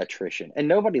attrition, and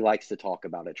nobody likes to talk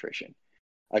about attrition.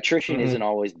 Attrition isn't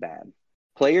always bad.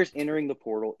 Players entering the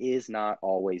portal is not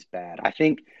always bad. I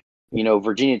think,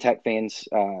 Virginia Tech fans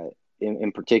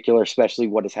in particular, especially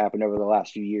what has happened over the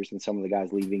last few years and some of the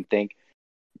guys leaving, think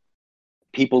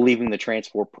people leaving the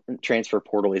transfer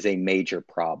portal is a major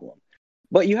problem.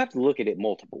 But you have to look at it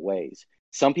multiple ways.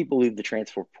 Some people leave the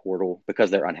transfer portal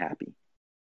because they're unhappy.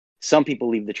 Some people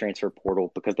leave the transfer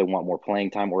portal because they want more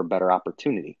playing time or a better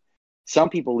opportunity. Some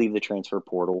people leave the transfer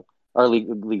portal or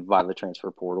leave by the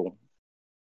transfer portal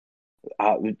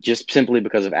just simply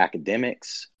because of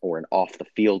academics or an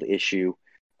off-the-field issue.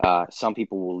 Some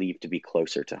people will leave to be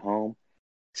closer to home.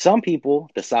 Some people,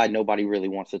 the side nobody really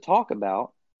wants to talk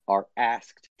about, are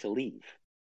asked to leave.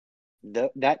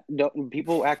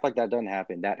 People act like that doesn't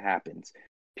happen. That happens.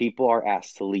 People are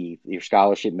asked to leave. Your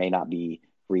scholarship may not be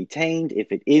retained.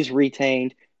 If it is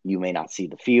retained, you may not see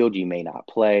the field. You may not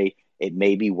play. It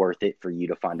may be worth it for you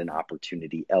to find an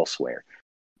opportunity elsewhere.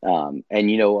 And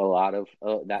a lot of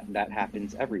that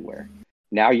happens everywhere.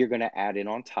 Now you're going to add in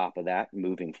on top of that,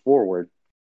 moving forward,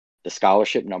 the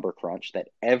scholarship number crunch that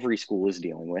every school is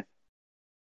dealing with.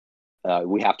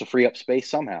 We have to free up space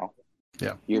somehow.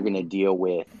 Yeah. You're going to deal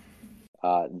with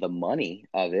the money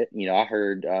of it. I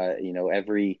heard,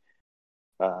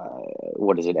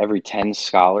 what is it? Every 10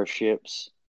 scholarships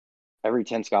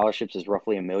is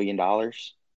roughly $1 million.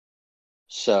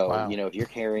 So, Wow. if you're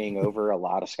carrying over a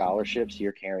lot of scholarships,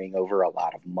 you're carrying over a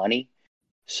lot of money.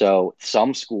 So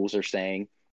some schools are saying,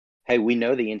 hey, we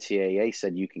know the NCAA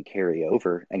said you can carry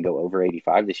over and go over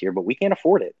 85 this year, but we can't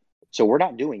afford it. So we're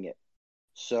not doing it.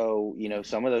 So,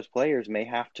 some of those players may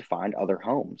have to find other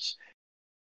homes.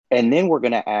 And then we're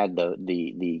going to add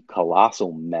the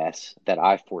colossal mess that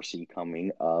I foresee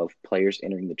coming of players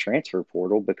entering the transfer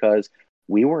portal, because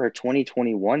we were a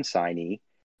 2021 signee.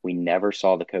 We never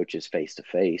saw the coaches face to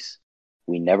face.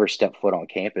 We never stepped foot on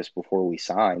campus before we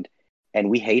signed, and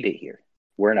we hate it here.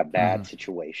 We're in a bad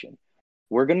situation.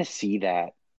 We're going to see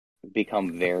that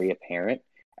become very apparent,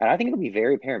 and I think it'll be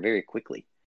very apparent very quickly.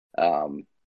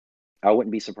 I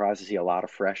wouldn't be surprised to see a lot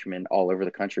of freshmen all over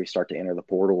the country start to enter the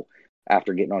portal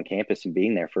after getting on campus and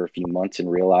being there for a few months and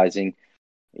realizing,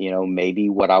 maybe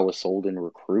what I was sold in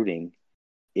recruiting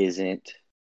isn't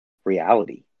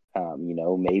reality.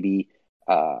 Maybe,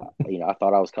 I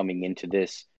thought I was coming into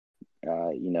this,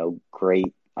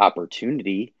 great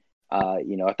opportunity.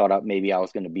 I thought maybe I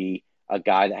was going to be a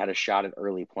guy that had a shot at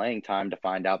early playing time, to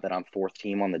find out that I'm fourth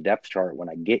team on the depth chart when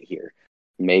I get here.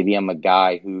 Maybe I'm a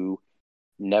guy who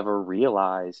never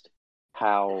realized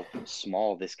how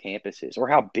small this campus is, or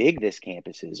how big this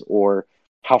campus is, or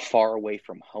how far away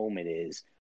from home it is.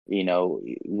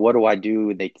 What do I do?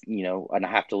 And I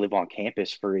have to live on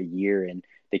campus for a year, and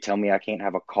they tell me I can't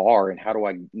have a car. And how do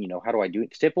I do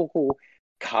it? Typical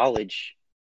college,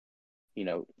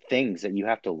 things that you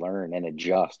have to learn and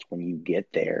adjust when you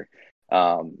get there.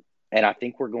 And I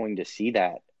think we're going to see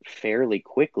that fairly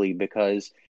quickly,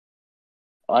 because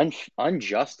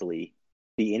unjustly,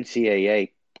 the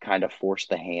NCAA kind of forced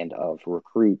the hand of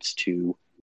recruits to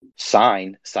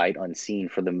sign sight unseen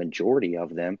for the majority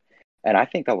of them. And I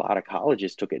think a lot of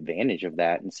colleges took advantage of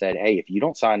that and said, hey, if you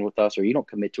don't sign with us or you don't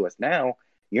commit to us now,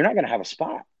 you're not going to have a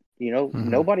spot.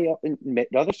 Nobody else,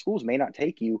 other schools may not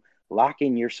take you. Lock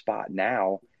in your spot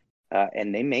now.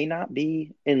 And they may not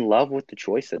be in love with the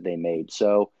choice that they made.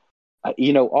 So,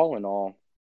 all in all,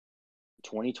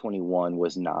 2021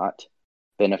 was not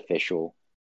beneficial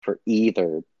for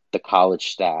either the college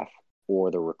staff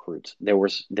or the recruits.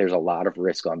 There's a lot of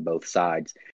risk on both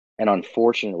sides. And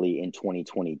unfortunately, in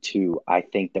 2022, I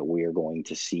think that we are going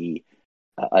to see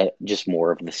just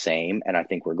more of the same. And I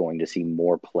think we're going to see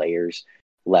more players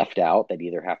left out that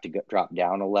either have to drop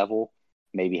down a level,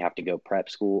 maybe have to go prep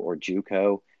school or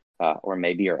JUCO, or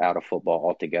maybe are out of football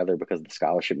altogether because the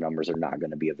scholarship numbers are not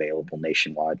going to be available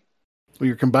nationwide. Well,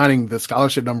 you're combining the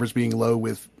scholarship numbers being low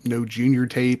with no junior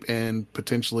tape and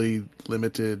potentially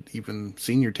limited even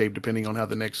senior tape, depending on how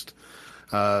the next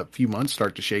few months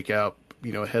start to shake out,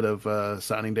 ahead of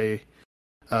signing day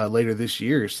later this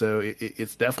year. So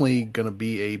it's definitely going to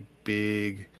be a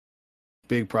big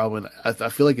problem. I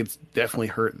feel like it's definitely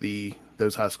hurt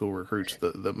those high school recruits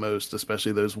the most,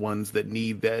 especially those ones that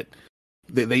need that.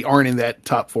 They aren't in that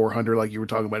top 400 like you were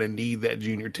talking about, and need that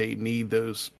junior tape, need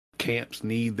those camps,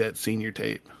 need that senior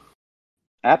tape.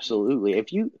 Absolutely. If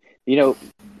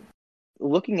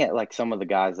looking at like some of the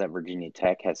guys that Virginia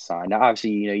Tech has signed, now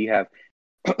obviously, you have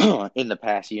in the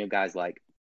past, guys like,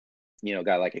 a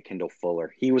guy like a Kendall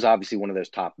Fuller. He was obviously one of those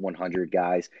top 100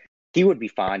 guys. He would be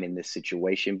fine in this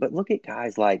situation. But look at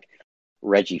guys like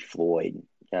Reggie Floyd,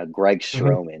 Greg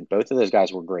Stroman. Both of those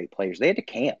guys were great players. They had to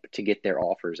camp to get their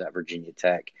offers at Virginia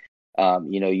Tech.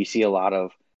 You see a lot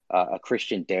of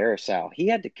Christian Darrisaw. He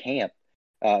had to camp.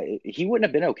 He wouldn't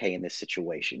have been okay in this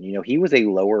situation. He was a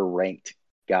lower ranked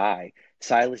guy.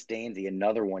 Silas Danzy,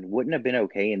 another one, wouldn't have been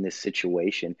okay in this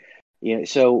situation.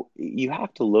 So you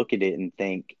have to look at it and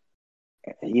think,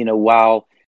 while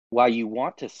you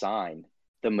want to sign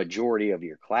the majority of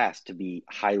your class to be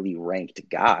highly ranked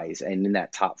guys and in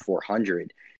that top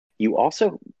 400, you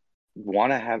also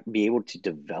want to be able to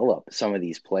develop some of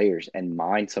these players and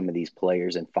mine some of these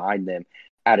players and find them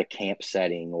at a camp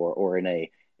setting or in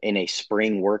a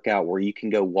spring workout where you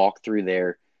can go walk through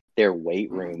their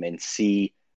weight room and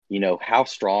see, how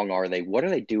strong are they? What are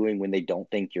they doing when they don't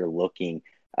think you're looking?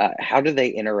 How do they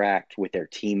interact with their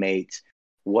teammates?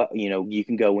 What, you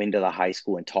can go into the high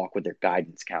school and talk with their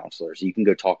guidance counselors. You can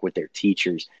go talk with their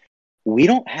teachers. We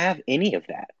don't have any of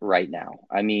that right now.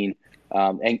 I mean,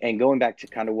 and going back to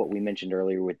kind of what we mentioned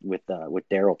earlier with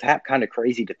Daryl Tapp, kind of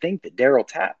crazy to think that Daryl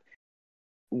Tapp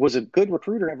was a good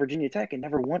recruiter at Virginia Tech and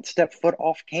never once stepped foot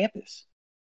off campus.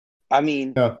 I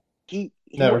mean, No, he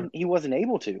wasn't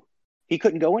able to. He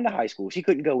couldn't go into high schools. He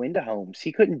couldn't go into homes.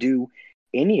 He couldn't do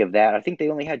any of that. I think they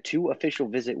only had 2 official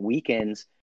visit weekends,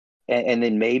 and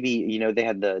then maybe they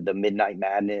had the Midnight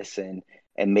Madness and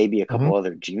maybe a couple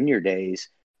other junior days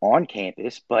on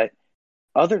campus. But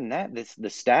other than that, the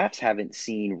staffs haven't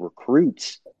seen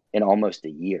recruits in almost a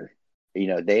year.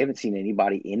 They haven't seen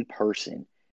anybody in person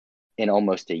in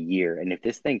almost a year. And if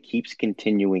this thing keeps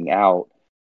continuing out,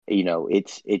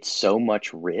 it's so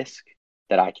much risk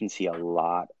that I can see a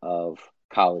lot of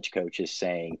college coaches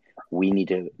saying we need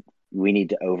to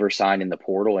oversign in the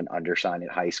portal and undersign at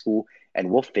high school, and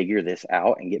we'll figure this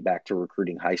out and get back to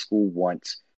recruiting high school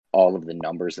once all of the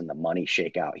numbers and the money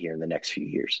shake out here in the next few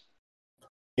years.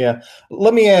 Yeah.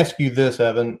 Let me ask you this,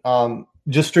 Evan.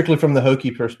 Just strictly from the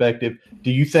Hokie perspective,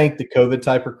 do you think the COVID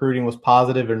type recruiting was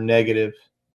positive or negative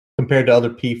compared to other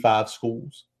P5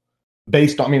 schools?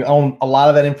 Based on, on a lot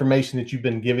of that information that you've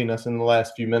been giving us in the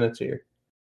last few minutes here.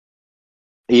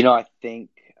 I think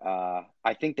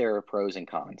there are pros and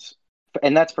cons,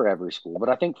 and that's for every school. But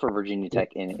I think for Virginia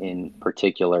Tech in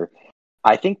particular,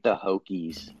 I think the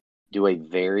Hokies do a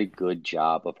very good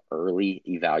job of early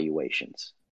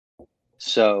evaluations.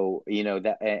 So,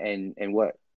 that, and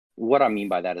what I mean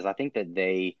by that is I think that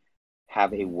they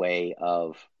have a way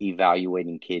of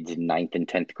evaluating kids in 9th and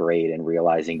 10th grade and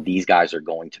realizing these guys are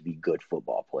going to be good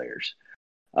football players.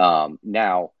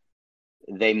 Now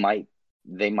they might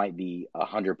be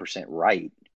 100%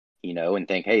 right, and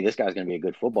think, hey, this guy's going to be a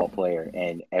good football player.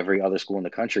 And every other school in the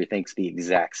country thinks the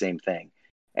exact same thing.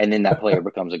 And then that player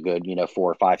becomes a good, 4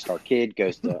 or 5-star kid,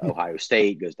 goes to Ohio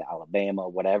State, goes to Alabama,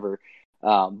 whatever.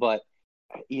 But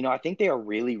I think they are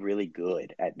really, really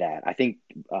good at that. I think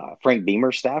Frank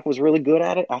Beamer's staff was really good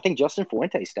at it. I think Justin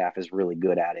Fuente's staff is really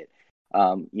good at it.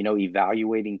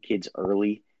 Evaluating kids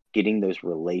early, getting those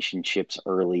relationships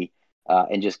early,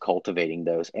 and just cultivating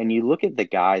those. And you look at the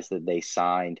guys that they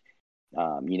signed,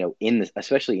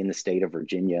 especially in the state of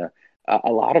Virginia,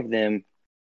 a lot of them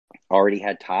already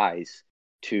had ties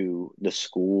to the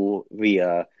school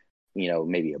via,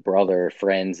 maybe a brother,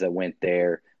 friends that went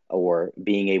there, or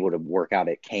being able to work out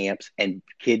at camps, and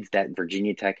kids that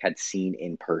Virginia Tech had seen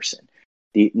in person.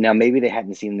 Now, maybe they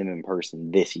hadn't seen them in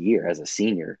person this year as a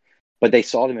senior, but they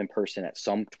saw them in person at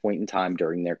some point in time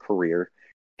during their career.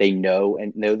 They know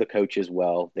the coaches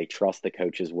well. They trust the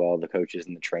coaches well, the coaches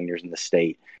and the trainers in the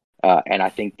state. And I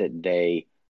think that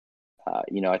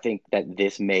I think that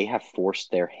this may have forced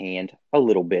their hand a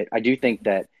little bit. I do think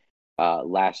that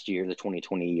last year, the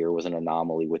 2020 year, was an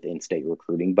anomaly with in-state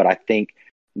recruiting, but I think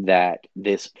that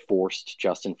this forced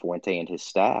Justin Fuente and his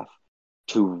staff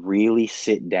to really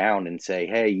sit down and say,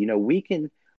 hey, we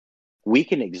can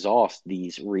exhaust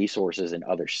these resources in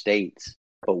other states,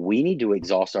 but we need to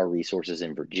exhaust our resources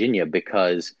in Virginia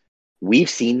because we've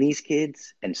seen these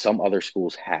kids and some other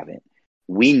schools haven't.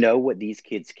 We know what these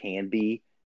kids can be.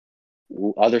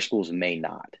 Other schools may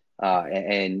not.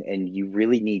 And you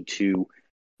really need to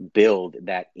build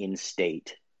that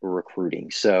in-state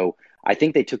recruiting. So I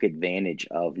think they took advantage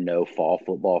of no fall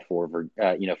football for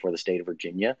the state of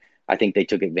Virginia. I think they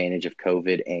took advantage of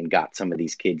COVID and got some of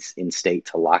these kids in state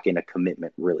to lock in a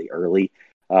commitment really early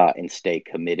and stay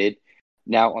committed.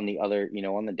 Now, on the other,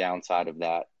 on the downside of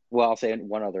that, well, I'll say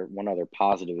one other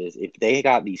positive is if they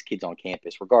got these kids on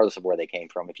campus, regardless of where they came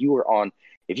from, if you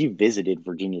visited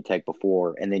Virginia Tech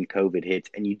before and then COVID hits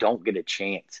and you don't get a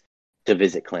chance to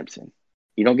visit Clemson,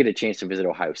 you don't get a chance to visit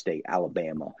Ohio State,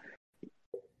 Alabama,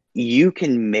 you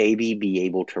can maybe be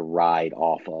able to ride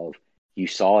off of, you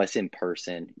saw us in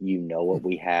person, what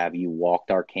we have, you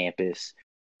walked our campus,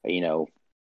 come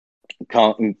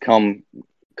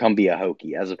be a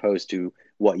Hokie, as opposed to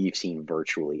what you've seen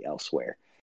virtually elsewhere.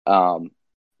 Another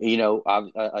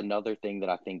thing that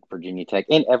I think Virginia Tech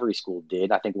and every school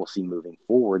did, I think we'll see moving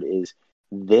forward, is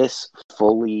this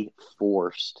fully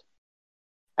forced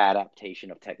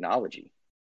adaptation of technology.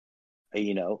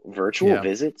 Virtual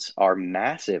visits are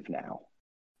massive now.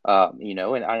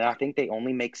 And I think they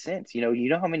only make sense. You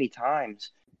know how many times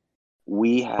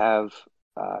we have,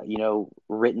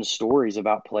 written stories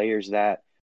about players that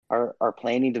are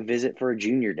planning to visit for a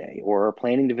junior day, or are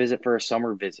planning to visit for a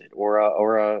summer visit,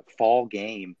 or a fall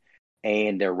game,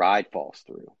 and their ride falls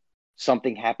through.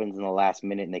 Something happens in the last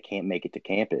minute and they can't make it to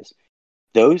campus.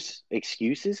 Those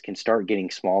excuses can start getting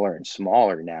smaller and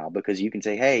smaller now, because you can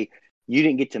say, hey, you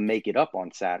didn't get to make it up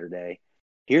on Saturday.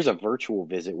 Here's a virtual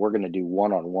visit. We're going to do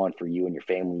one-on-one for you and your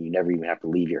family. You never even have to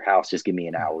leave your house. Just give me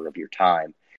an hour of your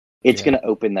time. It's going to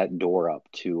open that door up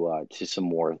to some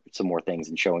more things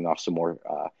and showing off some more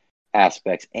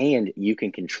aspects, and you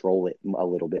can control it a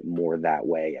little bit more that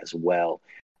way as well.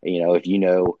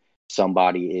 If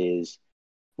somebody is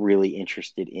really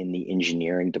interested in the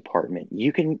engineering department,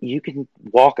 you can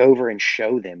walk over and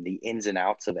show them the ins and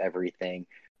outs of everything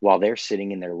while they're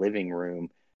sitting in their living room,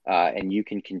 and you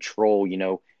can control,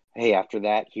 hey, after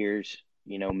that, here's,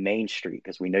 Main Street,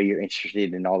 because we know you're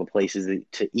interested in all the places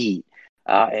to eat,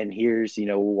 and here's,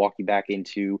 we'll walk you back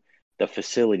into the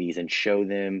facilities and show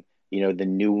them, the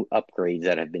new upgrades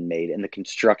that have been made and the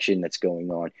construction that's going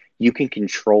on. You can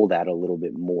control that a little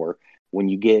bit more. When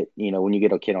you get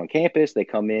a kid on campus, they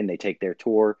come in, they take their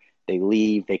tour, they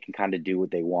leave, they can kind of do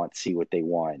what they want, see what they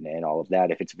want, and all of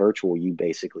that. If it's virtual, you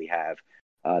basically have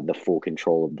the full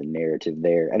control of the narrative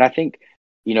there. And I think,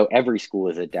 every school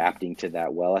is adapting to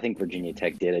that well. I think Virginia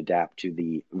Tech did adapt to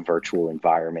the virtual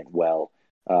environment well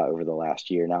over the last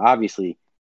year. Now, obviously,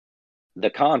 the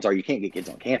cons are you can't get kids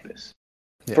on campus.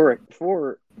 Yeah.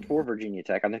 For Virginia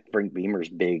Tech, I think Frank Beamer's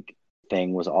big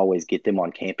thing was always get them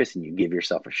on campus and you give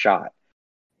yourself a shot.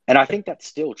 And I think that's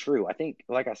still true. I think,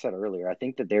 like I said earlier, I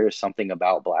think that there is something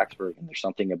about Blacksburg and there's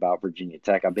something about Virginia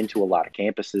Tech. I've been to a lot of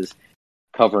campuses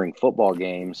covering football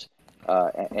games,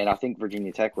 and I think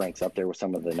Virginia Tech ranks up there with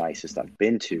some of the nicest I've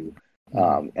been to.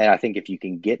 And I think if you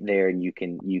can get there and you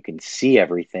can see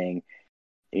everything,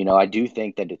 I do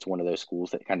think that it's one of those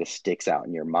schools that kind of sticks out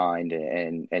in your mind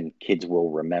and kids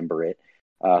will remember it.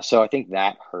 So I think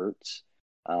that hurts.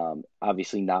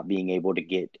 Obviously, not being able to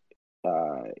get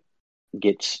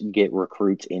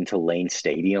recruits into Lane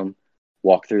Stadium,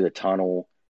 walk through the tunnel,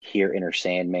 hear Enter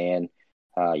Sandman,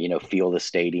 feel the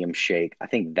stadium shake. I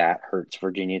think that hurts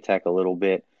Virginia Tech a little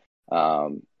bit.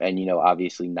 And,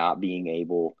 obviously not being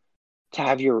able to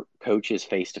have your coaches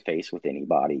face to face with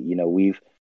anybody.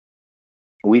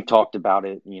 We've talked about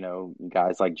it,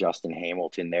 guys like Justin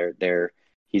Hamilton,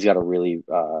 he's got a really,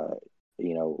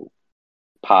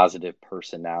 positive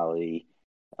personality.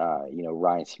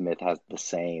 Ryan Smith has the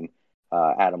same.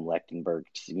 Adam Lechtenberg,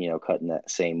 cutting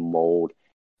that same mold,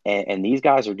 and these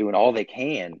guys are doing all they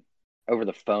can over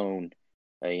the phone,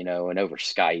 and over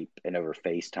Skype and over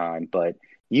FaceTime. But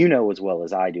as well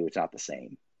as I do, it's not the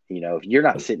same. If you're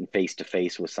not sitting face to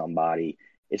face with somebody,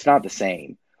 it's not the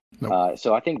same. Nope.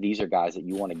 So I think these are guys that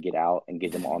you want to get out and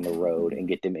get them on the road and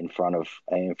get them in front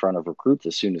of recruits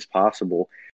as soon as possible.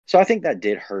 So I think that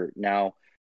did hurt. Now,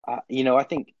 I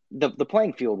think the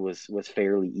playing field was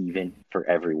fairly even for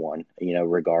everyone,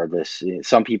 regardless.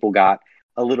 Some people got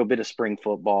a little bit of spring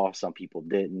football, some people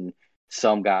didn't.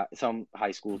 Some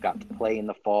high schools got to play in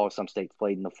the fall, some states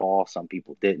played in the fall, some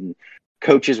people didn't.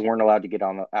 Coaches weren't allowed to get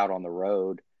out on the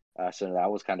road, so that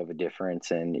was kind of a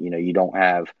difference. And you don't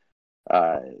have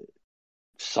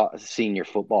senior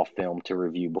football film to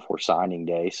review before signing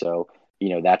day, so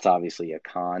that's obviously a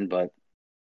con. But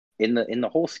in the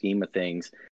whole scheme of things,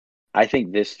 I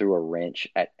think this threw a wrench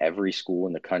at every school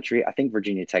in the country. I think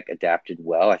Virginia Tech adapted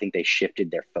well. I think they shifted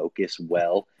their focus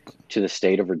well to the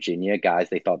state of Virginia, guys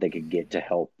they thought they could get to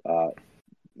help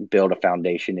build a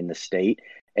foundation in the state,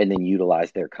 and then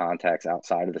utilize their contacts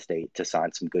outside of the state to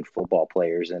sign some good football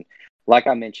players. And like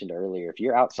I mentioned earlier, if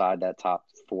you're outside that top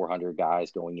 400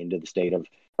 guys going into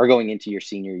your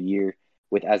senior year,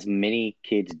 with as many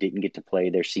kids didn't get to play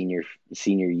their senior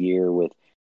year, with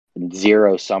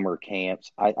 0 summer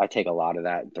camps, I take a lot of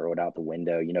that and throw it out the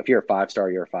window. If you're a 5-star,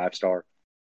 you're a 5-star.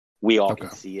 We all can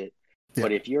see it. Yeah.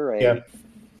 But if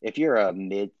you're a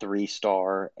mid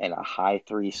 3-star and a high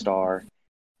 3-star,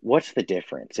 what's the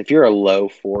difference? If you're a low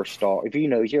 4-star, if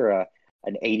you're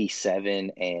an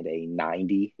 87 and a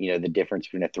 90, the difference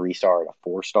between a 3-star and a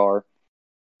 4-star,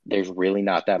 there's really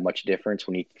not that much difference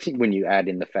when you add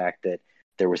in the fact that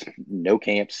there was no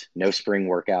camps, no spring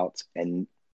workouts, and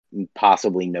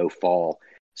possibly no fall.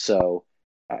 So,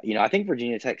 I think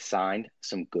Virginia Tech signed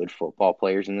some good football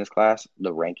players in this class.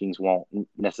 The rankings won't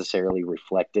necessarily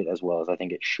reflect it as well as I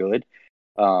think it should.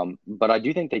 But I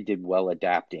do think they did well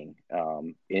adapting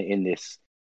in this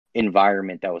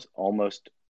environment that was almost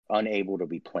unable to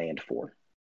be planned for.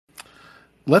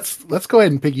 Let's go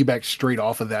ahead and piggyback straight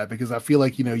off of that, because I feel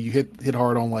like, you hit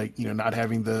hard on not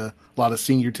having a lot of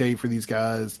senior tape for these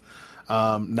guys,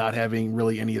 not having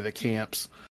really any of the camps.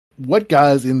 What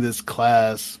guys in this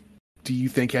class do you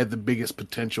think had the biggest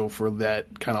potential for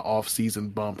that kind of off-season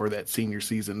bump or that senior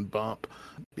season bump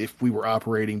if we were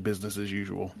operating business as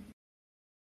usual?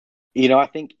 I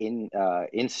think in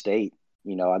state,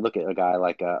 I look at a guy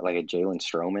like a Jalen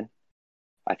Stroman.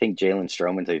 I think Jalen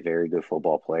Stroman's a very good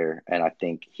football player, and I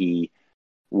think he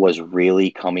was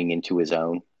really coming into his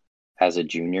own as a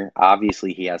junior.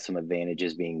 Obviously, he has some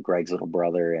advantages being Greg's little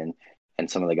brother and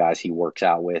some of the guys he works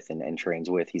out with and trains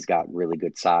with. He's got really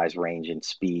good size, range, and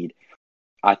speed.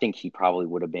 I think he probably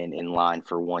would have been in line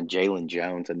for one. Jalen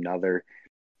Jones, another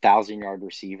 1,000-yard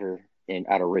receiver,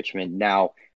 out of Richmond.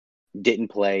 Now, didn't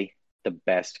play the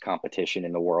best competition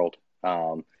in the world.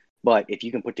 But if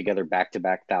you can put together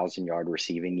back-to-back 1,000-yard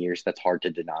receiving years, that's hard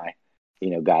to deny.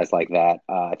 Guys like that.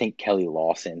 I think Kelly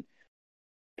Lawson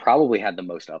probably had the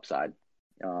most upside.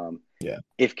 Yeah.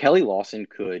 If Kelly Lawson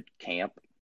could camp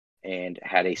and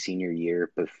had a senior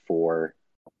year before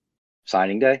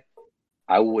signing day,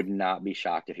 I would not be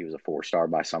shocked if he was a 4-star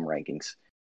by some rankings.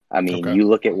 I mean, Okay. you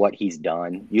look at what he's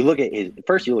done. You look at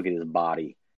his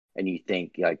body, and you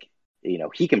think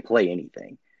he can play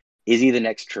anything. Is he the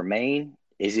next Tremaine?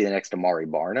 Is he the next Amari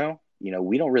Barno?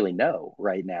 We don't really know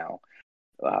right now.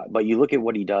 But you look at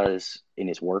what he does in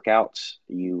his workouts.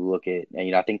 You look at,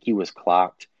 and I think he was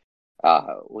clocked.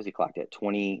 Was he clocked at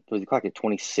 20? Was he clocked at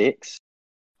 26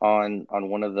 on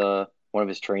one of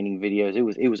his training videos?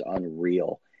 It was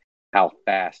unreal how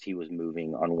fast he was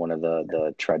moving on one of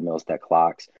the treadmills that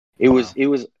clocks. It was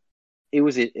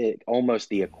almost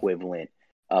the equivalent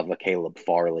of a Caleb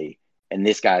Farley, and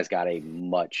this guy's got a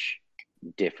much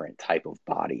different type of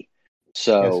body.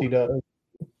 So Yes, he does.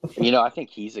 I think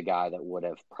he's a guy that would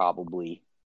have probably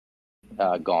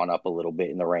gone up a little bit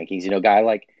in the rankings. A guy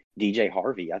like DJ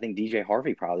Harvey. I think DJ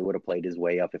Harvey probably would have played his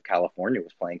way up if California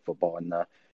was playing football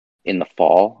in the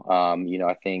fall.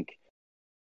 I think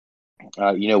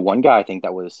one guy I think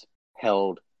that was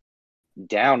held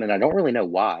down, and I don't really know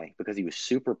why, because he was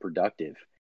super productive.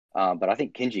 But I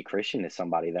think Kenji Christian is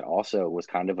somebody that also was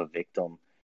kind of a victim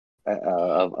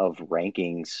of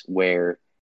rankings, where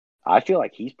I feel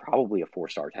like he's probably a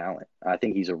 4-star talent. I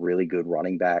think he's a really good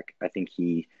running back. I think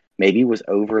he maybe was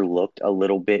overlooked a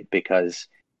little bit because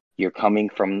you're coming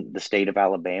from the state of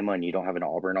Alabama and you don't have an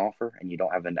Auburn offer and you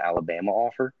don't have an Alabama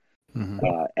offer. Mm-hmm.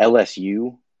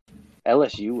 LSU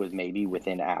was maybe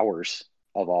within hours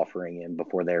of offering him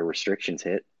before their restrictions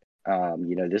hit.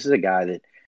 This is a guy that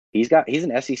he's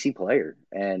an SEC player,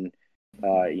 and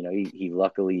he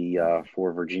luckily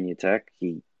for Virginia Tech,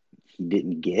 he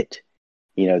didn't get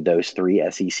those 3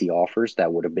 SEC offers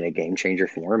that would have been a game changer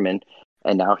for him, and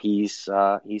now he's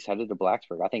headed to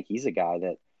Blacksburg. I think he's a guy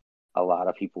that a lot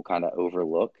of people kind of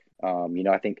overlook.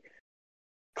 I think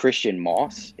Christian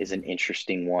Moss is an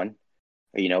interesting one.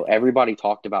 Everybody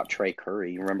talked about Trey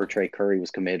Curry. You remember Trey Curry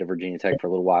was committed to Virginia Tech for a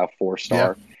little while,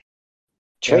 4-star. Yeah.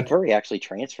 Trey Curry actually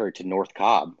transferred to North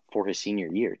Cobb for his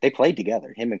senior year. They played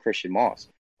together, him and Christian Moss.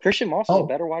 Christian Moss was a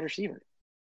better wide receiver.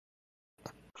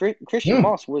 Christian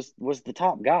Moss was the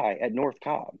top guy at North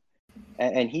Cobb,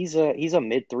 and he's a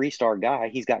mid 3-star guy.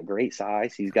 He's got great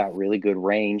size. He's got really good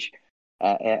range,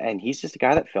 and he's just a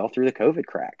guy that fell through the COVID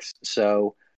cracks.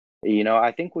 So,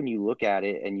 I think when you look at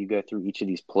it and you go through each of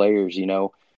these players,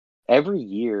 every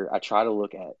year I try to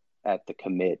look at the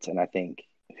commits, and I think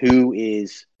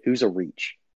who's a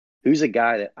reach, who's a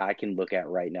guy that I can look at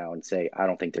right now and say I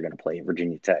don't think they're going to play at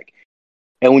Virginia Tech.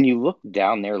 And when you look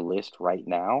down their list right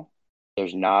now,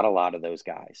 there's not a lot of those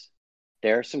guys.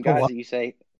 There are some guys that you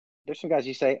say,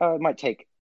 oh, it might take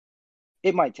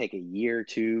a year or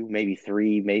 2, maybe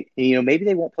 3, maybe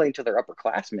they won't play until they're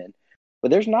upperclassmen.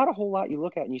 But there's not a whole lot you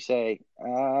look at and you say,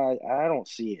 I don't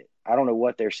see it. I don't know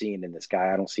what they're seeing in this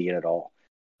guy. I don't see it at all.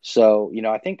 So,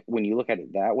 I think when you look at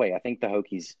it that way, I think the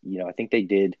Hokies, I think they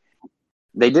did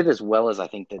as well as I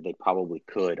think that they probably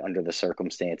could under the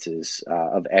circumstances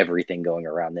of everything going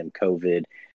around them, COVID,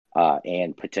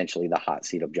 and potentially the hot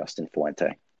seat of Justin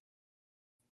Fuente.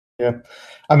 Yeah.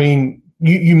 I mean,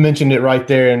 you mentioned it right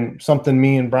there, and something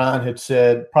me and Brian had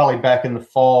said probably back in the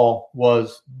fall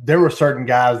was there were certain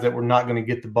guys that were not going to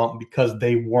get the bump because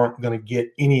they weren't going to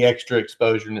get any extra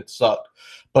exposure, and it sucked.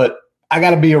 But I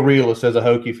got to be a realist as a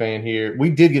Hokie fan here. We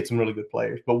did get some really good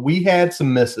players, but we had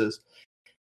some misses.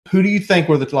 Who do you think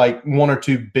were the 1 or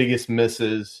 2 biggest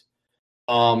misses,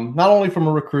 not only from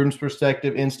a recruiting's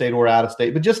perspective, in-state or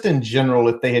out-of-state, but just in general?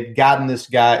 If they had gotten this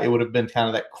guy, it would have been kind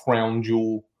of that crown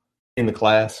jewel in the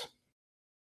class.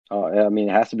 I mean,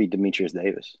 it has to be Demetrius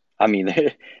Davis. I mean,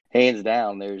 hands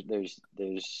down. There's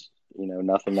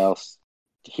nothing else.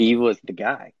 He was the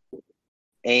guy,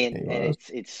 and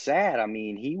it's sad. I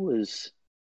mean, he was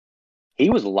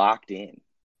locked in,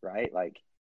 right? Like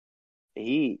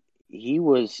he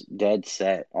was dead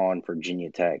set on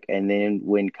Virginia Tech, and then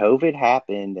when COVID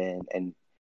happened, and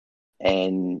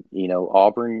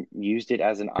Auburn used it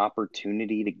as an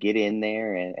opportunity to get in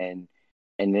there and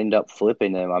end up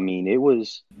flipping them. I mean,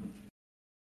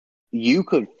 you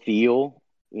could feel,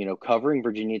 covering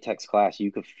Virginia Tech's class,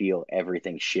 you could feel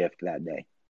everything shift that day.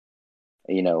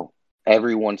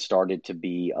 Everyone started to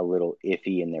be a little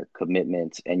iffy in their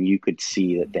commitments, and you could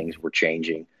see that things were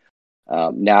changing.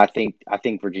 Now, I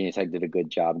think Virginia Tech did a good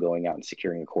job going out and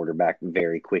securing a quarterback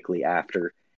very quickly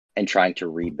after and trying to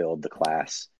rebuild the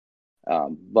class.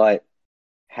 But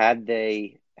had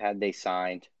they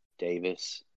signed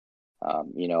Davis,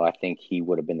 I think he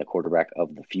would have been the quarterback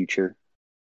of the future.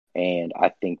 And I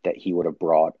think that he would have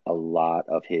brought a lot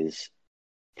of his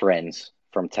friends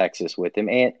from Texas with him.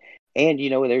 And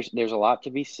there's a lot to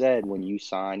be said when you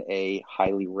sign a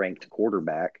highly ranked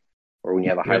quarterback, or when you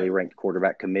have a highly ranked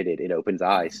quarterback committed. It opens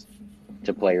eyes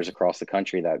to players across the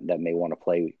country that may want to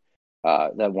play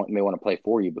may want to play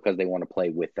for you because they want to play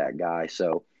with that guy.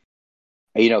 So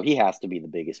he has to be the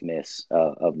biggest miss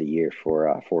of the year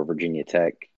for Virginia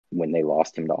Tech when they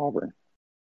lost him to Auburn.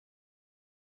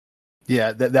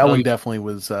 Yeah, that one definitely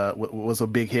was a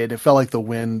big hit. It felt like the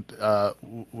wind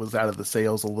was out of the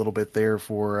sails a little bit there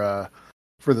for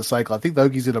the cycle. I think the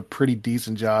Hokies did a pretty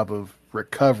decent job of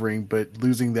recovering, but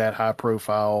losing that high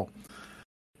profile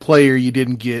player, you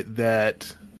didn't get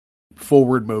that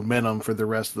forward momentum for the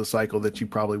rest of the cycle that you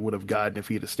probably would have gotten if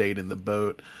he'd have stayed in the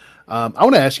boat. I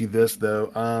want to ask you this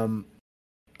though.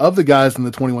 Of the guys in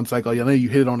the 21 cycle, I know you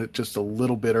hit on it just a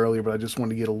little bit earlier, but I just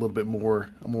wanted to get a little bit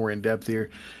more in depth here.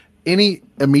 Any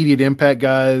immediate impact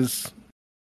guys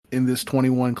in this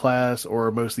 21 class, or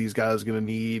are most of these guys going to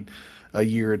need a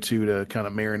year or two to kind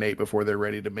of marinate before they're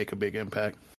ready to make a big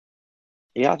impact?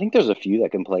 Yeah, I think there's a few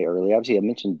that can play early. Obviously, I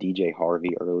mentioned DJ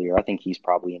Harvey earlier. I think he's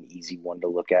probably an easy one to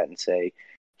look at and say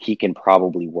he can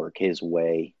probably work his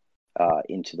way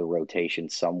into the rotation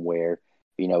somewhere.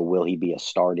 Will he be a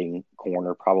starting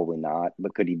corner? Probably not.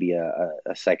 But could he be a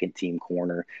second team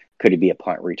corner? Could he be a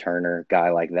punt returner, guy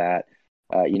like that?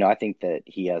 I think that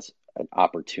he has an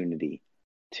opportunity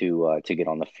to get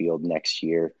on the field next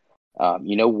year.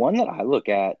 One that I look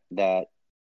at that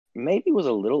maybe was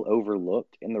a little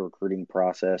overlooked in the recruiting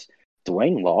process,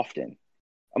 Dwayne Lofton.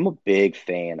 I'm a big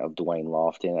fan of Dwayne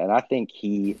Lofton, and I think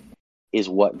he is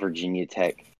what Virginia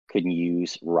Tech could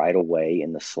use right away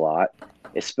in the slot,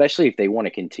 especially if they want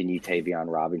to continue Tavion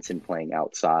Robinson playing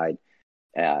outside.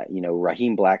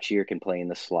 Raheem Blackshear can play in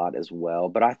the slot as well,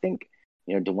 but I think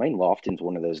Dwayne Lofton's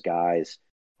one of those guys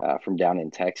from down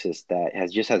in Texas that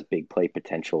has big play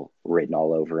potential written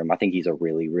all over him. I think he's a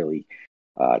really, really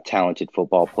talented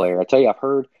football player. I tell you, I've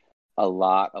heard a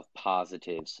lot of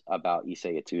positives about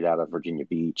Issei Etude out of Virginia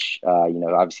Beach.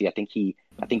 Obviously, I think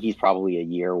he's probably a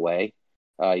year away.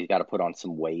 He's got to put on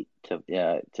some weight to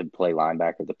play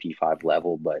linebacker at the P5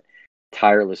 level, but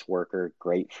tireless worker,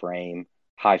 great frame,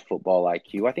 high football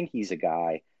IQ. I think he's a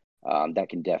guy that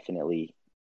can definitely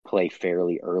play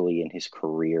fairly early in his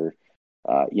career.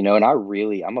 And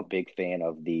I'm a big fan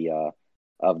of the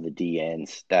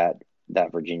DNs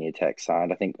that Virginia Tech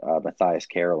signed. I think Matthias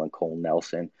Carroll and Cole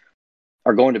Nelson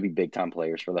are going to be big time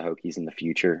players for the Hokies in the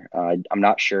future. I'm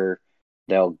not sure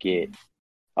they'll get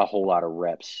a whole lot of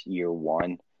reps year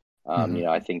one.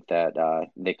 I think that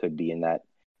they could be in that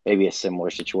maybe a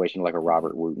similar situation like a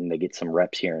Robert Wooten. They get some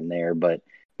reps here and there, but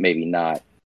maybe not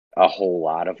a whole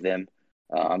lot of them.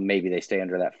 Maybe they stay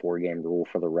under that 4-game rule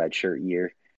for the redshirt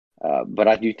year. But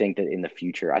I do think that in the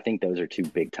future, I think those are two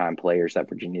big time players that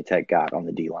Virginia Tech got on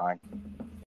the D line.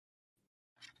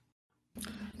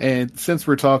 And since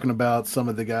we're talking about some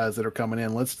of the guys that are coming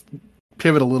in, let's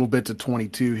pivot a little bit to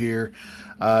 22 here.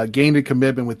 Gained a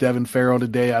commitment with Devin Farrell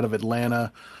today out of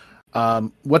Atlanta.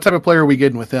 What type of player are we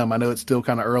getting with him? I know it's still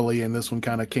kind of early, and this one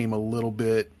kind of came a little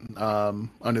bit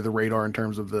under the radar in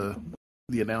terms of the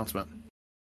announcement.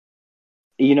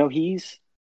 He's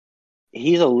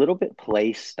a little bit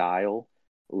play style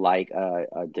like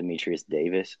Demetrius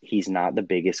Davis. He's not the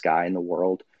biggest guy in the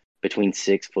world, between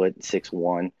 6 foot and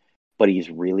 6'1", but he's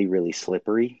really, really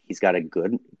slippery. He's got a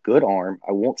good arm.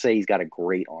 I won't say he's got a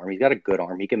great arm. He's got a good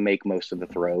arm. He can make most of the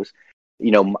throws.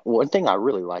 One thing I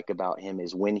really like about him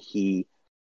is when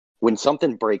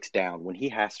something breaks down, when he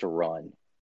has to run,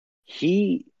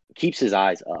 he keeps his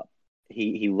eyes up.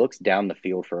 He looks down the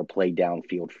field for a play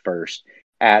downfield first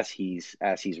as he's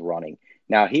running.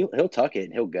 Now he'll tuck it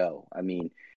and he'll go. I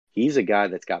mean, he's a guy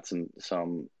that's got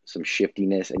some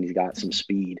shiftiness and he's got some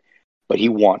speed, but he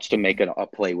wants to make a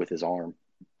play with his arm.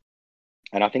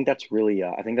 And I think that's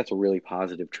a really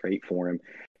positive trait for him.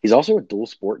 He's also a dual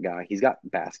sport guy. He got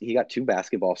 2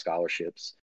 basketball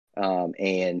scholarships,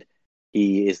 and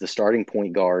he is the starting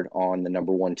point guard on the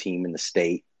number 1 team in the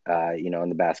state. In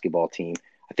the basketball team.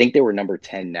 I think they were number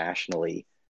 10 nationally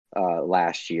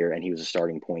last year, and he was a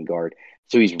starting point guard.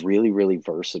 So he's really, really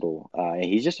versatile, and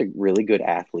he's just a really good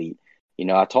athlete.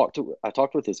 I talked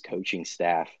with his coaching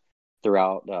staff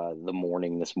throughout the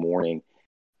morning this morning,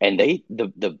 and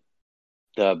the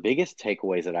biggest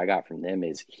takeaways that I got from them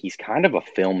is he's kind of a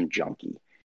film junkie.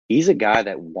 He's a guy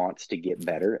that wants to get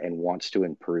better and wants to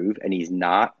improve, and he's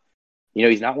not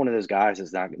one of those guys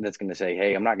that's going to say,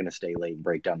 "Hey, I'm not going to stay late and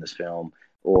break down this film.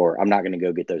 or I'm not going to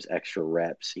go get those extra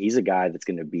reps. He's a guy that's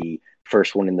going to be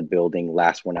first one in the building,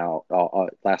 last one out,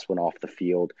 last one off the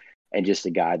field, and just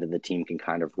a guy that the team can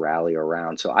kind of rally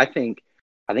around. So I think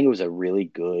it was a really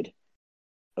good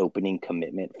opening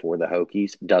commitment for the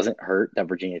Hokies. Doesn't hurt that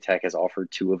Virginia Tech has offered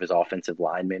two of his offensive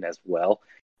linemen as well.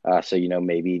 So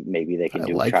maybe they can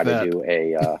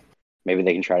maybe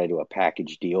they can try to do a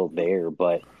package deal there.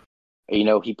 But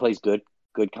he plays good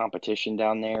competition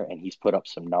down there, and he's put up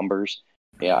some numbers.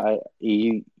 Yeah,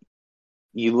 you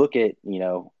look at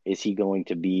is he going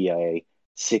to be a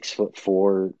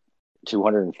 6'4",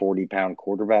 240-pound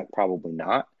quarterback? Probably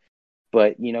not.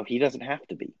 But he doesn't have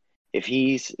to be. If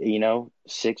he's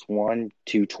 6'1",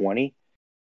 220,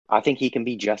 I think he can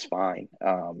be just fine.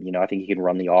 I think he can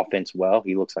run the offense well.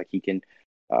 He looks like he can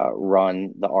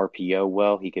run the RPO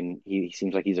well. He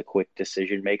seems like he's a quick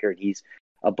decision maker, and he's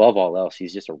above all else,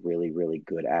 he's just a really, really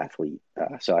good athlete.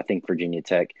 So I think Virginia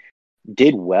Tech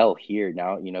did well here.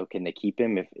 Now, can they keep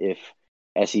him if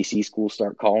SEC schools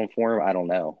start calling for him? I don't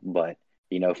know, but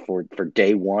for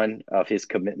day one of his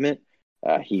commitment,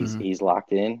 he's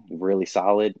locked in, really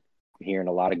solid. I'm hearing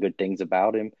a lot of good things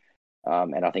about him.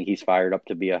 And I think he's fired up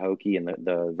to be a Hokie, and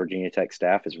the Virginia Tech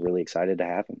staff is really excited to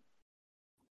have him.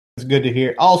 It's good to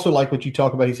hear. Also, like what you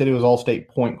talk about, he said he was all-state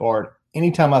point guard.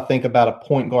 Anytime I think about a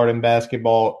point guard in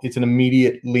basketball, it's an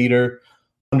immediate leader,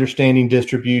 understanding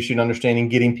distribution, understanding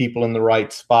getting people in the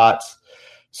right spots.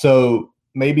 So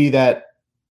maybe that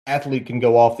athlete can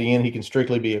go off the end. He can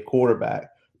strictly be a quarterback.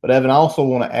 But, Evan, I also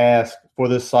want to ask for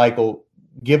this cycle,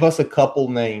 give us a couple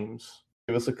names,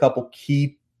 give us a couple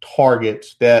key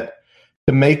targets that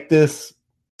to make this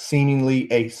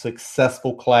seemingly a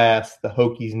successful class the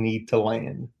Hokies need to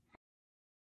land.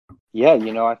 Yeah,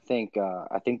 I think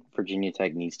Virginia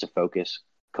Tech needs to focus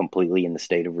completely in the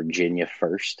state of Virginia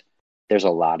first. There's a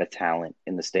lot of talent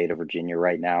in the state of Virginia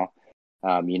right now.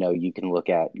 You can look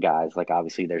at guys like,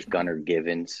 obviously there's Gunnar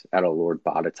Givens out of Lord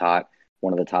Botetourt,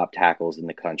 one of the top tackles in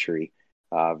the country.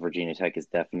 Virginia Tech is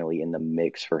definitely in the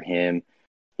mix for him.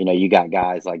 You got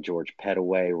guys like George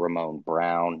Pettaway, Ramon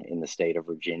Brown in the state of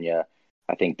Virginia.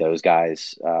 I think those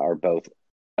guys are both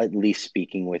at least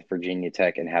speaking with Virginia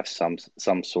Tech and have some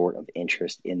sort of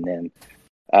interest in them.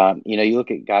 You look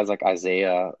at guys like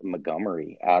Isaiah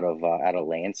Montgomery out of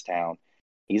Lansdowne.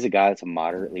 He's a guy that's a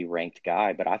moderately ranked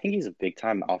guy, but I think he's a big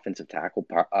time offensive tackle.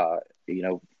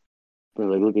 Really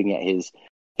looking at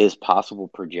his possible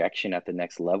projection at the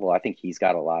next level, I think he's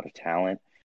got a lot of talent.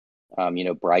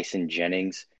 Bryson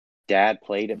Jennings, dad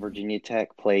played at Virginia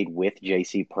Tech, played with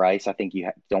J.C. Price. I think you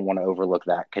don't want to overlook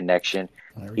that connection.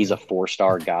 He's a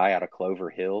 4-star guy out of Clover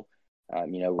Hill.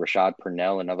 Rashad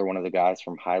Purnell, another one of the guys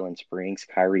from Highland Springs.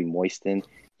 Kyrie Moiston,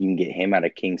 you can get him out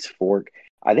of Kings Fork.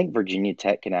 I think Virginia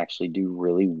Tech can actually do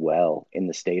really well in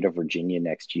the state of Virginia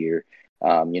next year.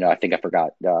 I think I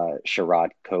forgot Sherrod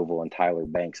Koval and Tyler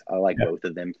Banks. I like both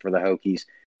of them for the Hokies.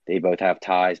 They both have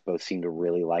ties. Both seem to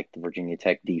really like the Virginia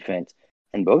Tech defense.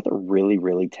 And both are really,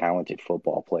 really talented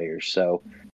football players. So,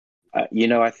 I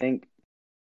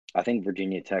think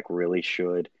Virginia Tech really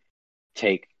should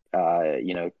take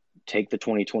the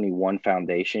 2021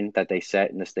 foundation that they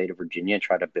set in the state of Virginia and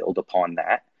try to build upon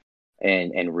that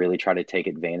and really try to take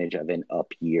advantage of an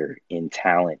up year in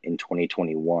talent in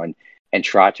 2021 and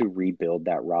try to rebuild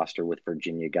that roster with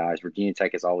Virginia guys. Virginia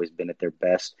Tech has always been at their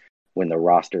best when the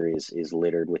roster is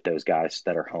littered with those guys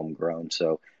that are homegrown.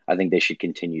 So I think they should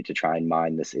continue to try and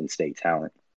mine this in-state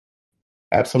talent.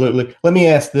 Absolutely. Let me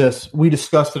ask this. We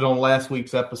discussed it on last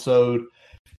week's episode.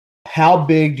 How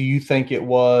big do you think it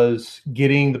was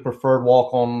getting the preferred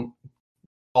walk-on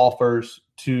offers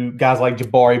to guys like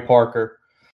Jabari Parker,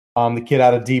 the kid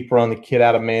out of Deep Run, the kid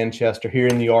out of Manchester here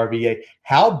in the RVA?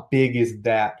 How big is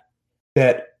that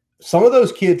some of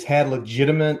those kids had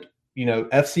legitimate,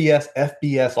 FCS,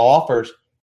 FBS offers,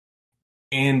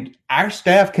 and our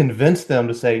staff convinced them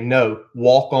to say, no,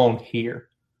 walk on here?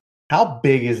 How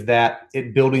big is that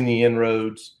at building the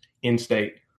inroads in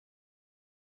state?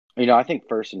 I think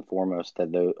first and foremost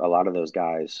that a lot of those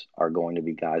guys are going to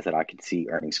be guys that I could see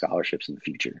earning scholarships in the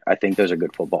future. I think those are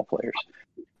good football players.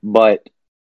 But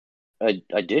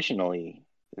additionally,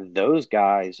 those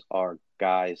guys are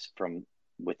guys from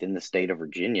within the state of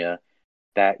Virginia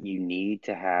that you need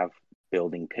to have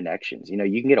building connections.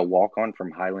 You can get a walk-on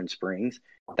from Highland Springs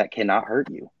that cannot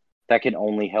hurt you. That can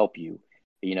only help you.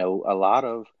 A lot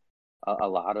of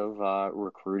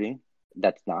recruiting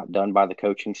that's not done by the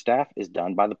coaching staff is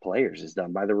done by the players, is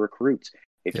done by the recruits.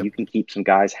 If you can keep some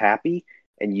guys happy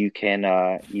and you can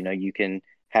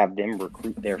have them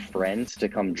recruit their friends to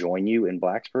come join you in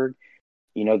Blacksburg,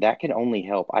 that can only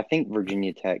help. I think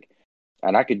Virginia Tech,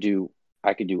 and I could do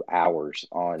I could do hours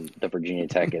on the Virginia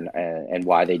Tech and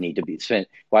why they need to be spent,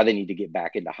 why they need to get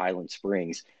back into Highland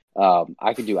Springs.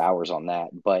 I could do hours on that,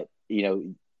 but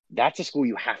that's a school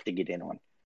you have to get in on.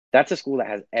 That's a school that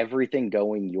has everything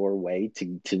going your way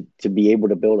to be able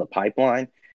to build a pipeline,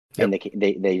 and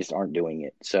they just aren't doing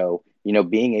it. So,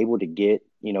 being able to get,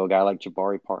 a guy like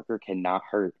Jabari Parker cannot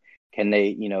hurt. Can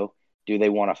they, do they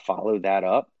want to follow that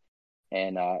up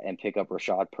and pick up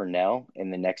Rashad Purnell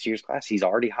in the next year's class? He's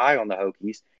already high on the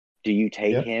Hokies. Do you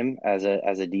take him as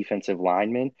a defensive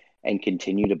lineman and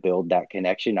continue to build that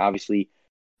connection? Obviously,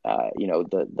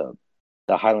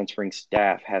 the Highland Springs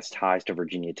staff has ties to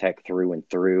Virginia Tech through and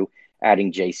through.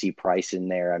 Adding J.C. Price in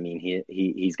there, I mean,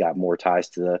 he's got more ties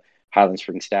to the Highland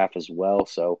Springs staff as well.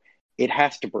 So it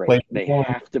has to break. They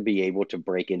have to be able to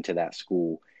break into that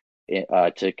school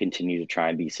to continue to try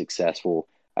and be successful.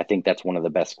 I think that's one of the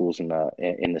best schools in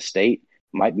the state.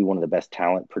 Might be one of the best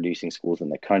talent producing schools in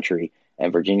the country.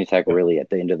 And Virginia Tech, really, at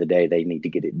the end of the day, they need to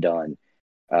get it done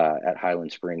at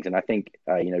Highland Springs. And I think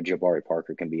Jabari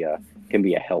Parker can be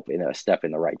a help in a step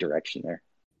in the right direction there.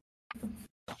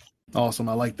 Awesome,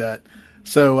 I like that.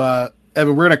 So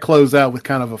Evan, we're going to close out with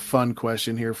kind of a fun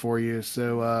question here for you.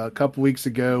 So a couple weeks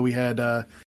ago, we had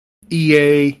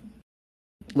EA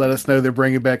let us know they're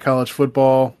bringing back college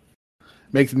football.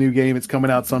 Makes a new game. It's coming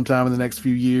out sometime in the next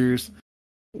few years.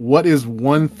 What is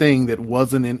one thing that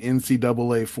wasn't in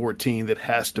NCAA 14 that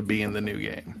has to be in the new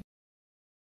game?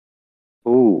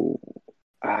 Ooh,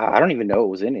 I don't even know it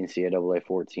was in NCAA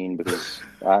 14 because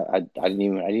I didn't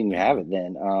even have it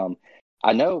then.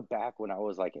 I know back when I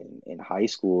was like in high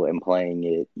school and playing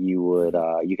it, you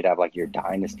could have like your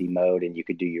dynasty mode and you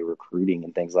could do your recruiting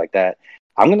and things like that.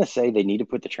 I'm gonna say they need to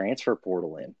put the transfer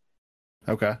portal in.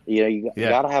 Okay. You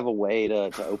got to have a way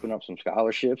to open up some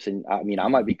scholarships. And I mean, I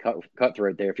might be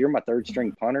cutthroat there. If you're my third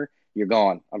string punter, you're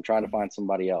gone. I'm trying to find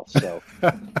somebody else. So,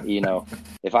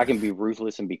 if I can be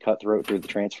ruthless and be cutthroat through the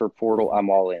transfer portal,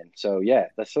 I'm all in. So, yeah,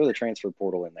 let's throw the transfer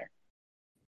portal in there.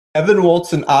 Evan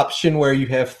wants an option where you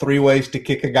have 3 ways to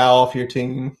kick a guy off your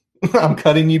team. I'm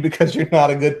cutting you because you're not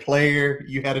a good player.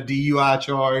 You had a DUI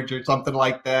charge or something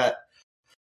like that.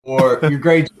 Or your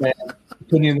grades bad,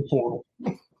 putting you in the portal.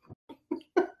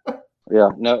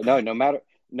 Yeah, no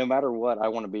matter what, I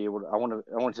want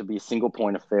it to be a single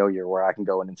point of failure where I can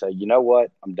go in and say, you know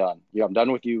what, I'm done. Yeah, I'm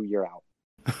done with you. You're out.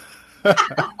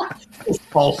 That's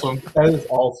awesome. That is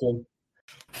awesome.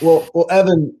 Well,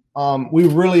 Evan, we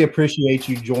really appreciate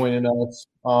you joining us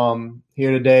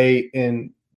here today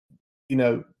and,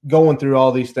 going through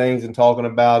all these things and talking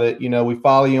about it. We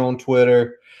follow you on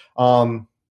Twitter.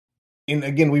 And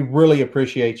again, we really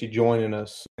appreciate you joining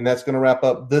us. And that's going to wrap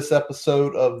up this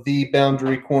episode of the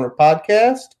Boundary Corner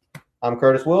Podcast. I'm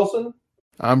Curtis Wilson.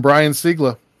 I'm Brian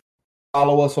Siegler.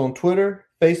 Follow us on Twitter,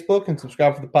 Facebook, and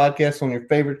subscribe to the podcast on your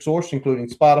favorite source, including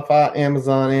Spotify,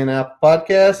 Amazon, and Apple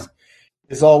Podcasts.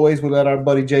 As always, we let our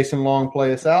buddy Jason Long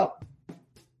play us out.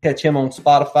 Catch him on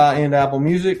Spotify and Apple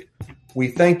Music. We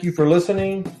thank you for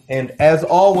listening. And as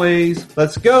always,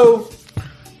 let's go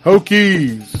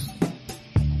Hokies!